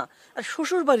দাঁড়ালো না? আর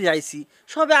শ্বশুর বাড়ি আইছি,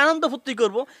 সবে আনন্দ ফুর্তি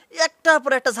করবো, একটা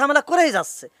পর একটা ঝামেলা করেই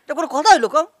যাচ্ছে। এটা কোনো কথা হইলো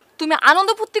কম? তুমি আনন্দ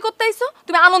ফুর্তি করতে আইছো,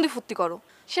 তুমি আনন্দ ফুর্তি করো।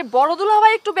 সে বড় দুলা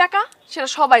ভাই একটু বেকা, সেটা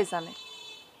সবাই জানে।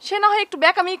 সে না হয় একটু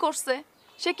বেকামি করছে,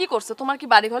 সে কি করছে? তোমার কি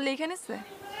বাড়ি ঘর লিখে নিচ্ছে?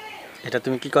 এটা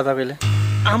তুমি কি কথা বলে?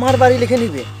 আমার বাড়ি লিখে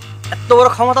নিবে? এত বড়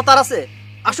ক্ষমতা তার আছে?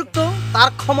 আসুক তো, তার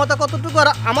ক্ষমতা কতটুকু আর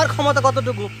আমার ক্ষমতা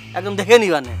কতটুকু একদম দেখে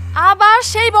নিবানে। আবার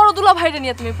সেই বড় দুলা ভাইরে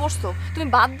নিয়ে তুমি পড়ছো, তুমি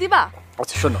বাদ দিবা?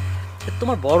 আচ্ছা শোনো,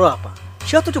 তোমার বড় আপা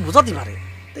সে তো একটু বোঝাতে পারে।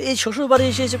 তো এই শ্বশুর বাড়ি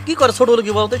এসে এসে কি করে? ছোট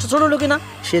লোকই বলতো, একটু ছোট লোকই না?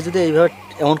 সে যদি এইভাবে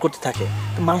এমন করতে থাকে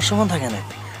তো মান সম্মান থাকে না।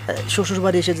 শ্বশুর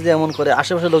বাড়ি এসে যদি এমন করে,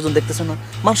 আশেপাশের লোকজন দেখতেছে না,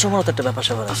 মান সম্মান তো একটা ব্যাপার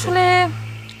স্যাপার আছে। আসলে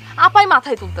আপাই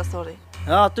মাথায় তুলতেছে ওরে।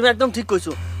 হ্যাঁ তুমি একদম ঠিক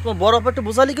কইছো। তোমার বড় আপা একটু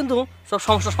বোঝালি কিন্তু সব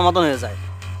সমস্যার সমাধান হয়ে যায়।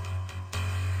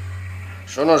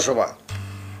 শোনো শোভা,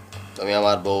 তুমি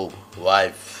আমার বউ,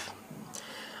 ওয়াইফ।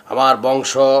 আমার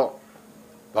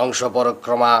বংশ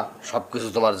পরক্রমা সব কিছু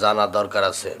তোমার জানা দরকার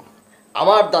আছে।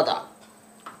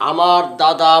 আমার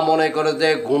দাদা মনে করে যে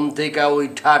ঘুম থেকে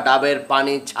উঠা ডাবের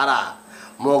পানি ছাড়া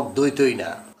মুখ ধুইতই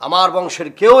না। আমার বংশের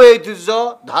কেউ এই ঐতিহ্য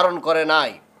ধারণ করে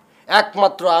নাই,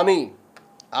 একমাত্র আমি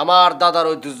আমার দাদার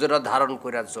ঐতিহ্যটা ধারণ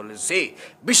করে চলেছি,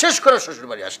 বিশেষ করে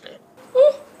শ্বশুরবাড়ি আসলে।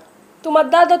 তোমার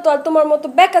দাদা তো আর তোমার মতো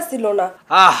বেকা ছিল না।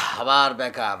 আবার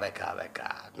বেকা বেকা বেকা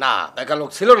না, বেকা লোক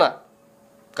ছিল না,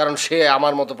 কারণ সে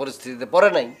আমার মতো পরিস্থিতিতে পড়ে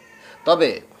নাই। তবে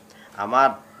আমার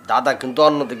দাদা কিন্তু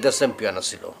অন্য দিক দিয়ে চ্যাম্পিয়ন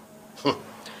ছিল।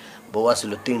 বউ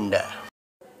ছিল 3টা।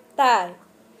 তাই?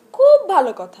 খুব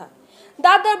ভালো কথা।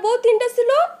 দাদার বউ 3টা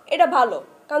ছিল, এটা ভালো,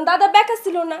 কারণ দাদা বেকা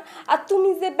ছিল না। আর তুমি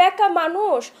যে বেকা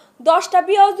মানুষ, 10টা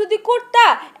বিয়েও যদি করতা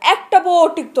একটা বউ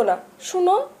টিকতো না।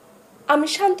 শুনো, আমি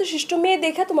শান্তশিষ্ট মেয়ে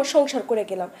দেখে তোমার সংসার করে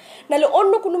গেলাম, নাহলে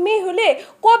অন্য কোনো মেয়ে হলে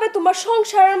কবে তোমার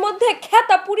সংসারের মধ্যে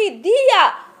খেতা পুরি দিয়া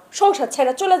সংসার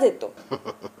ছেড়ে চলে যেত।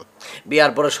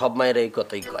 বিয়ার পরে সব মায়ের এই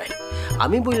কথাই কয়।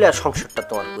 আমি বললে সংসারটা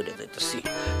তোমার করে দিতেছি।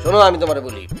 শোনো, আমি তোমার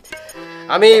বলি,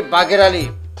 আমি বাঘের আলী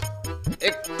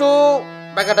একটু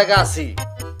বেকাটাকা আছি,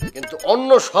 কিন্তু অন্য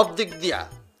সব দিক দিয়া,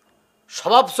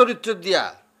 স্বভাব চরিত্র দিয়া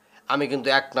আমি কিন্তু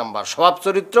 1 নাম্বার। স্বভাব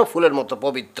চরিত্র ফুলের মতো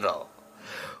পবিত্র।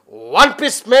 1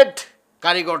 পিস মেড,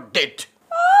 কারিগর ডেট।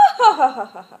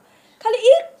 খালি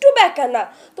একটু বেকা না,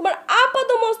 তোমার আপাত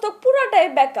মস্তক পুরাটাই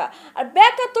বেকা। আর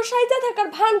বেকা তো সাইজা থাকার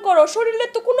ভান করো,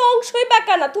 শরীরের তো কোনো অংশই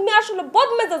বেকা না। তুমি আসলে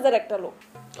বদমেজাজের একটা লোক।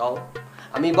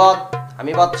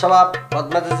 আমি বদ স্বভাব,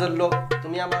 বদমেজাজের লোক।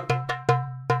 তুমি আমার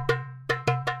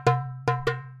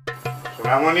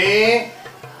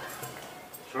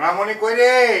সোনামণি কই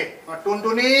রে?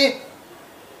 টুনটুনি,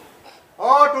 ও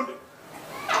টুনটুনি,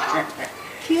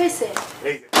 কি হয়েছে?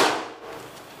 এই যে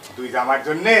 2 জামার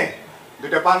জন্য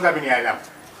 2টা পাঞ্জাবি নিয়ে এলাম,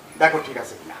 দেখো ঠিক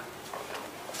আছে কিনা।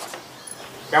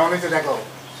 কেমন হয়েছে দেখো।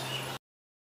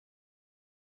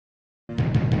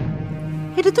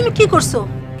 এটা তুমি কি করছো?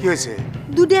 কি হয়েছে?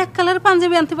 2টা এক কালার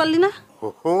পাঞ্জাবি আনতে পারলি না?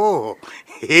 ওহো,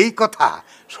 এই কথা।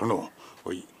 শোনো,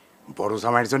 ওই বড়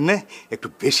জামাইয়ের জন্য একটু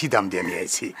বেশি দাম দিয়ে নিয়ে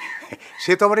আইছি।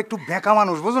 সে তো আবার একটু বেকা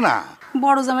মানুষ, বুঝো না?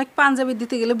 বড় জামাইকে পাঞ্জাবি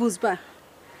দিতে গেলে বুঝবা,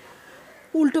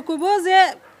 উল্টো কইব যে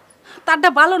তারটা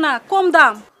ভালো না, কম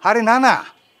দাম। আরে না না,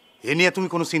 এ নিয়ে তুমি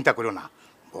কোনো চিন্তা করো না।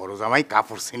 বড় জামাই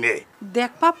কাপড় চিনে।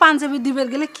 দেখবা পাঞ্জাবি দিবের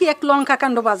গেলে কি এক লঙ্কা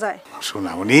কাণ্ড বাজায়।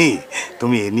 শোনামনি,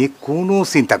 তুমি এ নিয়ে কোনো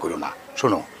চিন্তা করো না।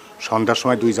 শোনো, সন্ধ্যার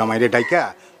সময় 2 জামাইরে ডাইকা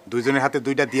 2জনের হাতে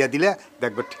 2টা দিয়া দিলে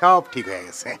দেখবে সব ঠিক হয়ে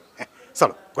গেছে।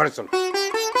 চলো ঘরে চলো।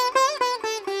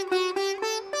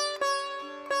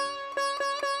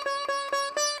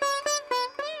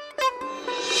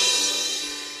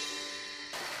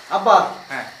 আব্বা,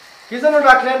 হ্যাঁ, কি জন্য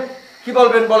ডাকলেন? কি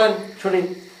বলবেন বলেন শুনি।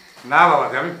 না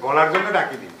বাবাজি, আমি বলার জন্য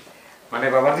ডাকিনি। মানে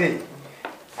বাবাজি,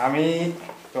 আমি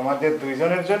তোমাদের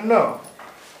 2জনের জন্য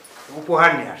উপহার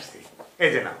নিয়ে আসছি। এই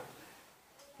যে নাও,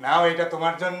 নাও, এটা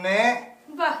তোমার জন্য।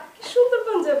 বাহ, কি সুন্দর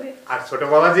পাঞ্জাবি। আর ছোট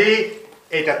বাবাজি,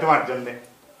 এইটা তোমার জন্য।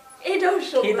 এইটাও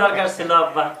সুন্দর। কি দরকার ছিল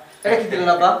আব্বা? এটা কি দিলেন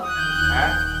আব্বা?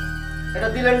 হ্যাঁ, এটা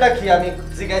দিলেনটা কি? আমি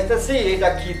জিজ্ঞাসতেছি এটা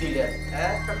কি দিলেন?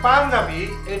 হ্যাঁ, পাঞ্জাবি।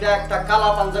 এটা একটা কালা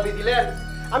পাঞ্জাবি দিলেন।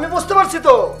 আমি বুঝতে পারছি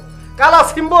তো, কালা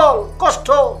সিম্বল, কষ্ট,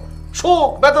 সুখ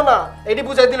বেদনা এটি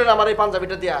বুঝাই দিলেন আমার এই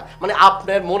পাঞ্জাবিটা দিয়া। মানে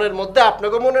আপনার মনের মধ্যে,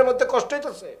 আপনাকে মনের মধ্যে কষ্ট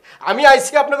হইতেছে, আমি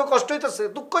আইছি আপনাকে কষ্ট হইতেছে,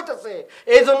 দুঃখ হইতেছে,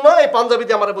 এই জন্য এই পাঞ্জাবি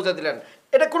দিয়ে আমার বুঝাই দিলেন।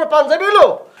 এটা কোনো পাঞ্জাবি হলো?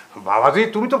 বাবাজি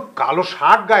তুমি তো কালো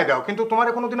শার্ট গায়ে দাও, কিন্তু তোমার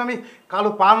কোনোদিন আমি কালো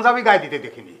পাঞ্জাবি গায়ে দিতে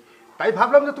দেখিনি। তাই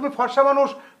ভাবলাম যে তুমি ফর্সা মানুষ,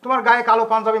 তোমার গায়ে কালো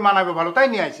পাঞ্জাবি মানাবে ভালো, তাই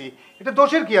নিয়ে আইছি। এটা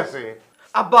দোষের কি আছে?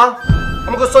 আব্বা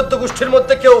আমাকে 14 গোষ্ঠীর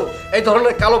মধ্যে কেউ এই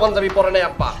ধরনের কালো পাঞ্জাবি পরে নাই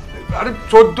আব্বা। আরে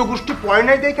 14 গোষ্ঠী পয়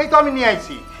নাই দেখাই তো আমি নিয়ে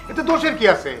আইছি, এতে দোষের কি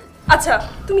আছে? আচ্ছা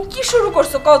তুমি কি শুরু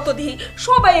করছো কত দিহি?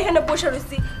 সবাই এখানে বসে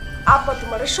রইছি, আব্বা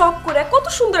তোমার শখ করে কত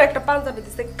সুন্দর একটা পাঞ্জাবি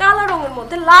দিছে, কালো রঙের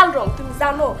মধ্যে লাল রং। তুমি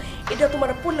জানো এটা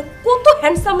তোমার পরলে কত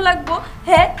হ্যান্ডসাম লাগবে?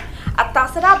 হ্যাঁ, আর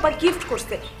তাছাড়া আব্বা গিফট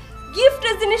করছে,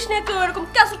 গিফটের জিনিস নিয়ে কেউ এরকম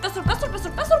কাসুর কাসুর কাসুর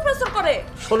কাসুর কাসুর কাসুর করে?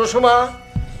 শোনো সোমা,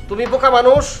 তুমি বোকা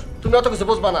মানুষ, তুমি অত কিছু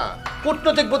বুঝবা না,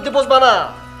 কূটনৈতিক বুদ্ধি বুঝবা না।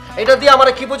 এটা দিয়ে আমার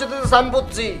কি বুঝাতে দিতেছে আমি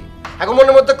বুঝছি, এখন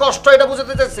মনের মধ্যে কষ্ট এটা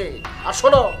বুঝাতে দিতেছে। আর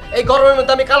শোনো, এই গরমের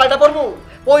মধ্যে আমি কালাইটা পরবো,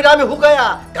 ওইটা আমি হুকায়া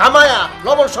ঘামায়া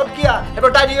লবণ সব গিয়া এবার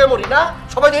ডাইরি হয়ে মরি না?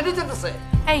 সবাই রেডি যেতেছে।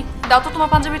 এই দাও তো তোমার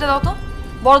পাঞ্জাবিটা দাও তো,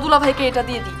 বড় দুলা ভাইকে এটা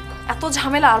দিয়ে দিই, এত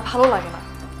ঝামেলা আর ভালো লাগে না।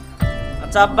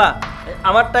 আচ্ছা আব্বা,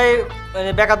 আমারটাই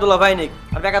বেকা দুলা ভাই নিক,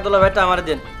 আর বেকা দুলা ভাইটা আমার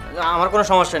দেন, আমার কোনো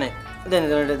সমস্যা নেই, দেন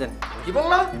দেন এটা দেন। কি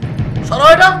বললা? সরো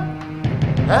এটা।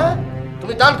 হ্যাঁ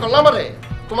তুমি দান করলা আমারে,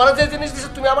 তোমার যে জিনিস দিছে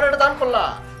তুমি আমার এটা দান করলা,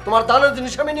 তোমার দানের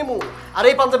জিনিস আমি নিমু, আর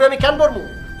এই পাঞ্জাবি আমি কেন পরমু?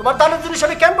 তোমার দানের জিনিস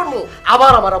আমি কেন পরমু?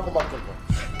 আবার আমার অপমান করলো,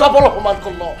 ডবল অপমান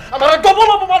করলো, আমার ডবল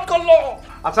অপমান করলো।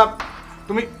 আচ্ছা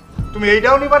তুমি তুমি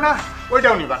এইটাও নিবা না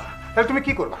ওইটাও নিবা না, তাহলে তুমি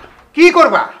কি করবা? কি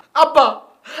করবা? আব্বা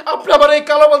আপনি আমার এই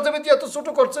কালো পাঞ্জাবি দিয়ে এত ছোট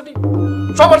করছেনই,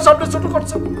 সবার সামনে ছোট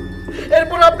করছেন।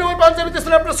 এরপরে আপনি ওই পাঞ্জাবি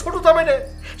দিয়েছেন আপনার ছোট দামে,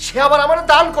 সে আবার আমার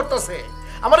দান করতেছে,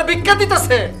 আমার ভিক্ষা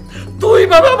দিতেছে, দুই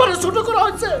ভাবে আমার ছোট করা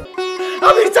হয়েছে।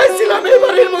 আমি চাইছিলাম এই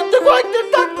বাড়ির মধ্যে কয়েকদিন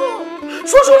থাকবো,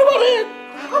 শ্বশুর বাড়ি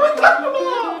আমি থাকবো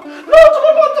না।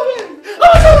 তোমার পাঞ্জাবি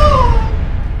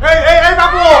এই এই এই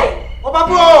বাবু, ও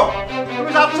বাবু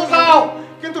তুমি যাচ্ছ যাও,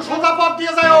 কিন্তু সোজা পথ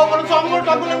দিয়ে যাও, কোনো জঙ্গল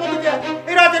টঙ্গলের মধ্যে দিয়ে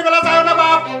এই রাতের বেলা যাও না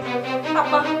বাপ।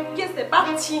 আব্বা কেসে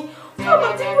পাচ্ছি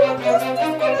আমার জীবনে কষ্ট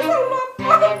করে যাও না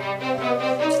আব্বা,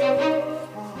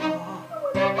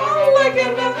 ভালো লাগে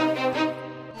না।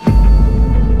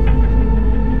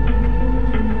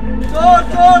 চোর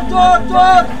চোর চোর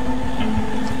চোর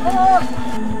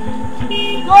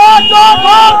চোর চোর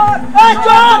চোর এই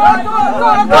চোর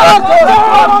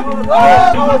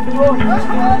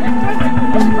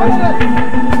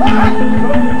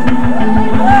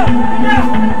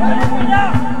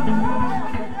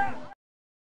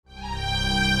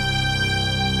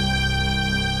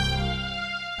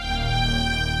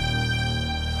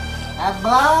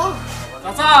আব্বা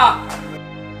চাচা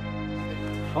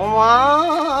সোমা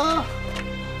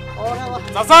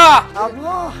চাচা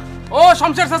আব্বা ও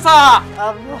শমশের চাচা,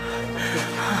 আব্বা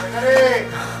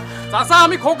চাচা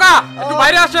আমি খোকা, একটু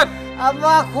বাইরে আসেন।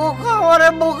 আব্বা খোকা আমারে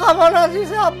বোকা বানা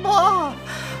দিছে আব্বা।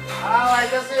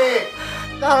 আইতাছি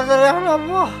তাড়াতাড়ি এখন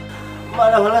আব্বা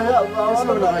মারা ফেলা আব্বা।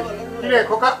 কি রে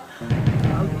খোকা?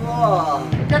 আব্বা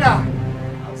কেডা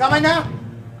জামাই না?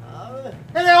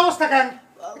 এই অবস্থা কেন?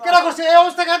 কেডা করছে এই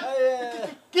অবস্থা কেন?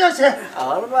 কি হয়েছে? আর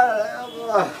আব্বা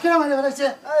কেডা মারা ফেলাইছে?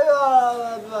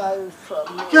 আব্বা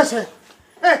কি হয়েছে?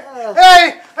 এই এই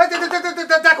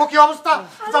দেখো কি অবস্থা,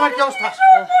 জামাই কি অবস্থা?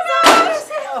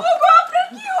 আপনার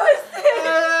কি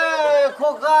হয়েছে?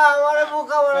 খোকা আমারে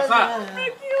বোকা বানা চাচা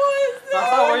কি হয়েছে?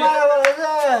 চাচা ওই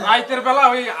রাইতের বেলা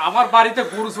ওই আমার বাড়িতে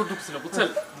গরু চোর ঢুকছিল বুঝছেন,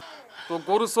 তো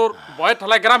গরু চোর ভয়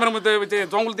ঠেলায় গ্রামের মধ্যে ওই যে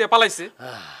জঙ্গল দিয়ে পালাইছে।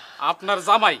 আপনার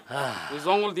জামাই ওই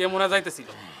জঙ্গল দিয়ে মনে যাইতেছিল,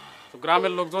 তো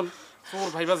গ্রামের লোকজন চোর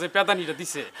ভাইবা যে পেদানিটা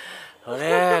দিছে।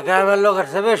 ওরে গ্রামের লোক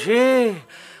আছে বেশি,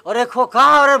 ওরে খোকা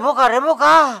ওরে বোকা রে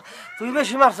বোকা, তুই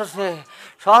বেশি মারছিস রে।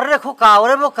 সর রে খোকা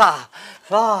ওরে বোকা,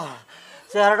 সর,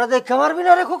 চেহারাটা দেখে মারবি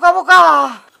না রে খোকা বোকা।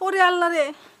 ওরে আল্লাহ রে,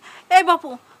 এই বাপু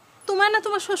তোমার না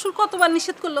তোমার শ্বশুর কতবার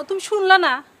নিষেধ করলো, তুমি শুনলা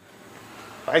না?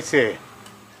 পাইছে,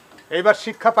 এইবার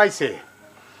শিক্ষা পাইছে।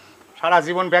 সারা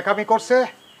জীবন বেকামি করছে,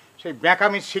 সেই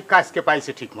বেকামির শিক্ষা আজকে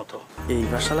পাইছে ঠিক মতো। এই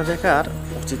বাসালা বেকার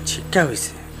উচিত শিক্ষা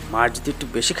হয়েছে, মার যদি একটু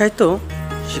বেশি খাইতো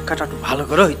শিক্ষাটা একটু ভালো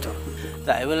করে হইতো।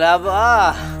 তাই বলে আব্বা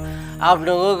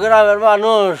আপনাকে গ্রামের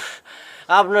মানুষ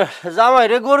আপনার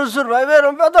জামাইরে গরু চুর ভাই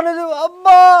এরম পেতানি দেব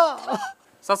আব্বা?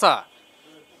 চাচা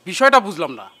বিষয়টা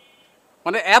বুঝলাম না,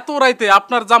 মানে এত রাইতে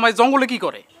আপনার জামাই জঙ্গলে কি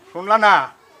করে? শুনলা না,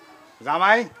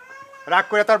 জামাই রাগ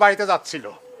করে তার বাড়িতে যাচ্ছিল।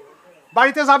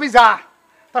 বাড়িতে যাবি যা,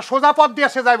 তার সোজা পথ দিয়ে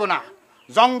সে যাইব না,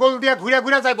 জঙ্গল দিয়ে ঘুরে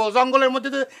ঘুরে যাইব। জঙ্গলের মধ্যে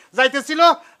যাইতেছিল,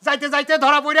 যাইতে যাইতে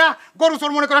ধরা পড়া গরু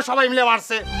চোর মনে করে সবাই মিলে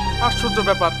মারছে। আশ্চর্য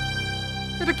ব্যাপার,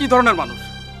 এটা কি ধরনের মানুষ?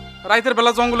 রাইতের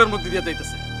বেলা জঙ্গলের মধ্যে দিয়ে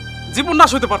যাইতেছে, জীবন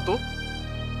নাশ হইতে পারতো,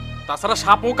 তাছাড়া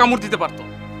সাপও কামড় দিতে পারতো।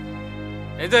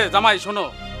 এই যে জামাই শোনো,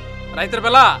 রাইতের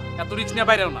বেলা এত রিক্স নিয়ে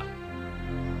বাইরেও না,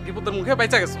 বিপদের মুখে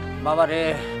বাইচা গেছো। বাবা রে,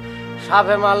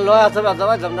 সাপে মারলো এত ব্যথা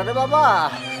পাইতাম না রে বাবা,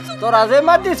 তোরা যে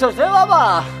মারতিস রে বাবা।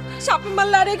 সাপে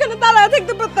মারলে আর এখানে দাঁড়ায়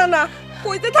থাকতে পারতাম না,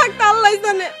 কইতে থাকতে আল্লাহ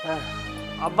জানে।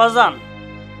 আব্বাজান,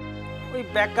 ওই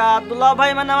বেকা দুলা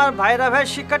ভাই মানে আমার ভাইরা ভাই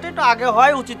শিক্ষাটা একটু আগে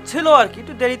হয় উচিত ছিল আর কি,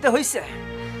 একটু দেরিতে হয়েছে।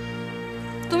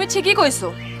 তুমি ঠিকই কইছো,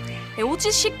 এ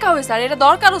উচিত শিক্ষা হয়েছে আর এটা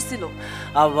দরকারও ছিল।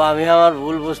 আব্বা আমি আমার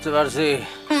ভুল বুঝতে পারছি,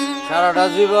 সারাটা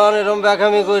জীবন এরকম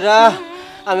বেকামি কইরা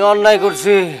আমি অন্যায়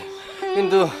করছি,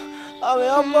 কিন্তু আমি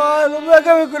আম্মা এরকম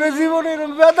বেকামি করে জীবনে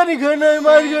এরকম বেতানি খাই নাই,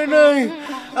 মার খাই নাই।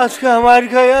 আজকে মার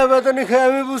খাইয়া বেতানি খাই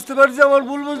আমি বুঝতে পারছি, আমার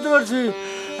ভুল বুঝতে পারছি।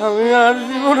 আমি আর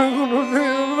জীবনে কোনো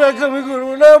বেকামি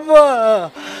করবো না আব্বা।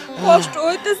 কষ্ট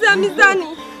হইতেছে আমি জানি,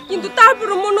 কিন্তু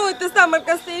তারপরে মনে হইতেছে আমার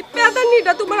কাছে এই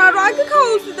পেদানিটা তোমার আরো আগে খাওয়া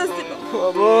উচিত ছিল।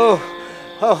 বাবু,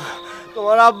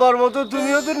 তোমার আব্বার মতো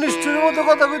তুমিও তো নিষ্ঠুরের মতো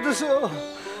কথা কইতেছো।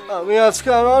 আমি আজকে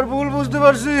আমার ভুল বুঝতে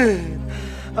পারছি,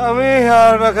 আমি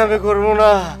আর বেকামি করবো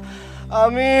না।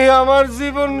 আমি আমার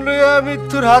জীবন লইয়া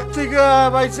মৃত্যুর হাত থেকে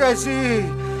বাইচে আছি,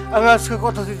 আমি আজকে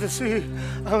কথা দিতেছি,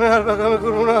 আমি আর বেকামি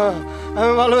করবো না।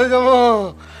 আমি ভালো হয়ে যাবো,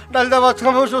 ডালদা ভাত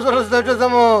খাবো, শ্বশুর রাস্তায়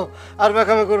যাবো, আর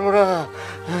বেকামি করবো না।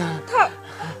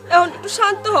 এখন একটু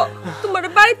শান্ত হও, তোমার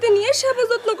বাড়িতে নিয়ে সেবা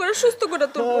যত্ন করে সুস্থ করে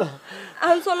তুলবো।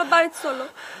 এখন চলো বাড়িতে চলো।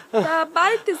 তা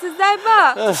বাড়িতে যে যাইবা,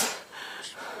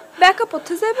 বেকা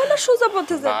পথে যাইবা না সোজা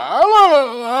পথে যাইবা?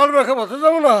 আর বেকা পথে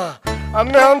যাবো না,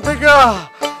 আমি এখন থেকে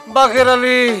বাকের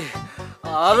আলী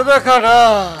আর বেকা না।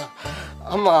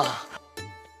 আমা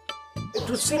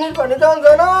একটু চিনির পানি দেওয়া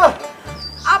যায় না?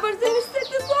 আবার জিনিস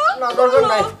চাইতেছো? না দরকার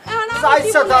নাই, যা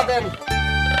ইচ্ছা তা দেন।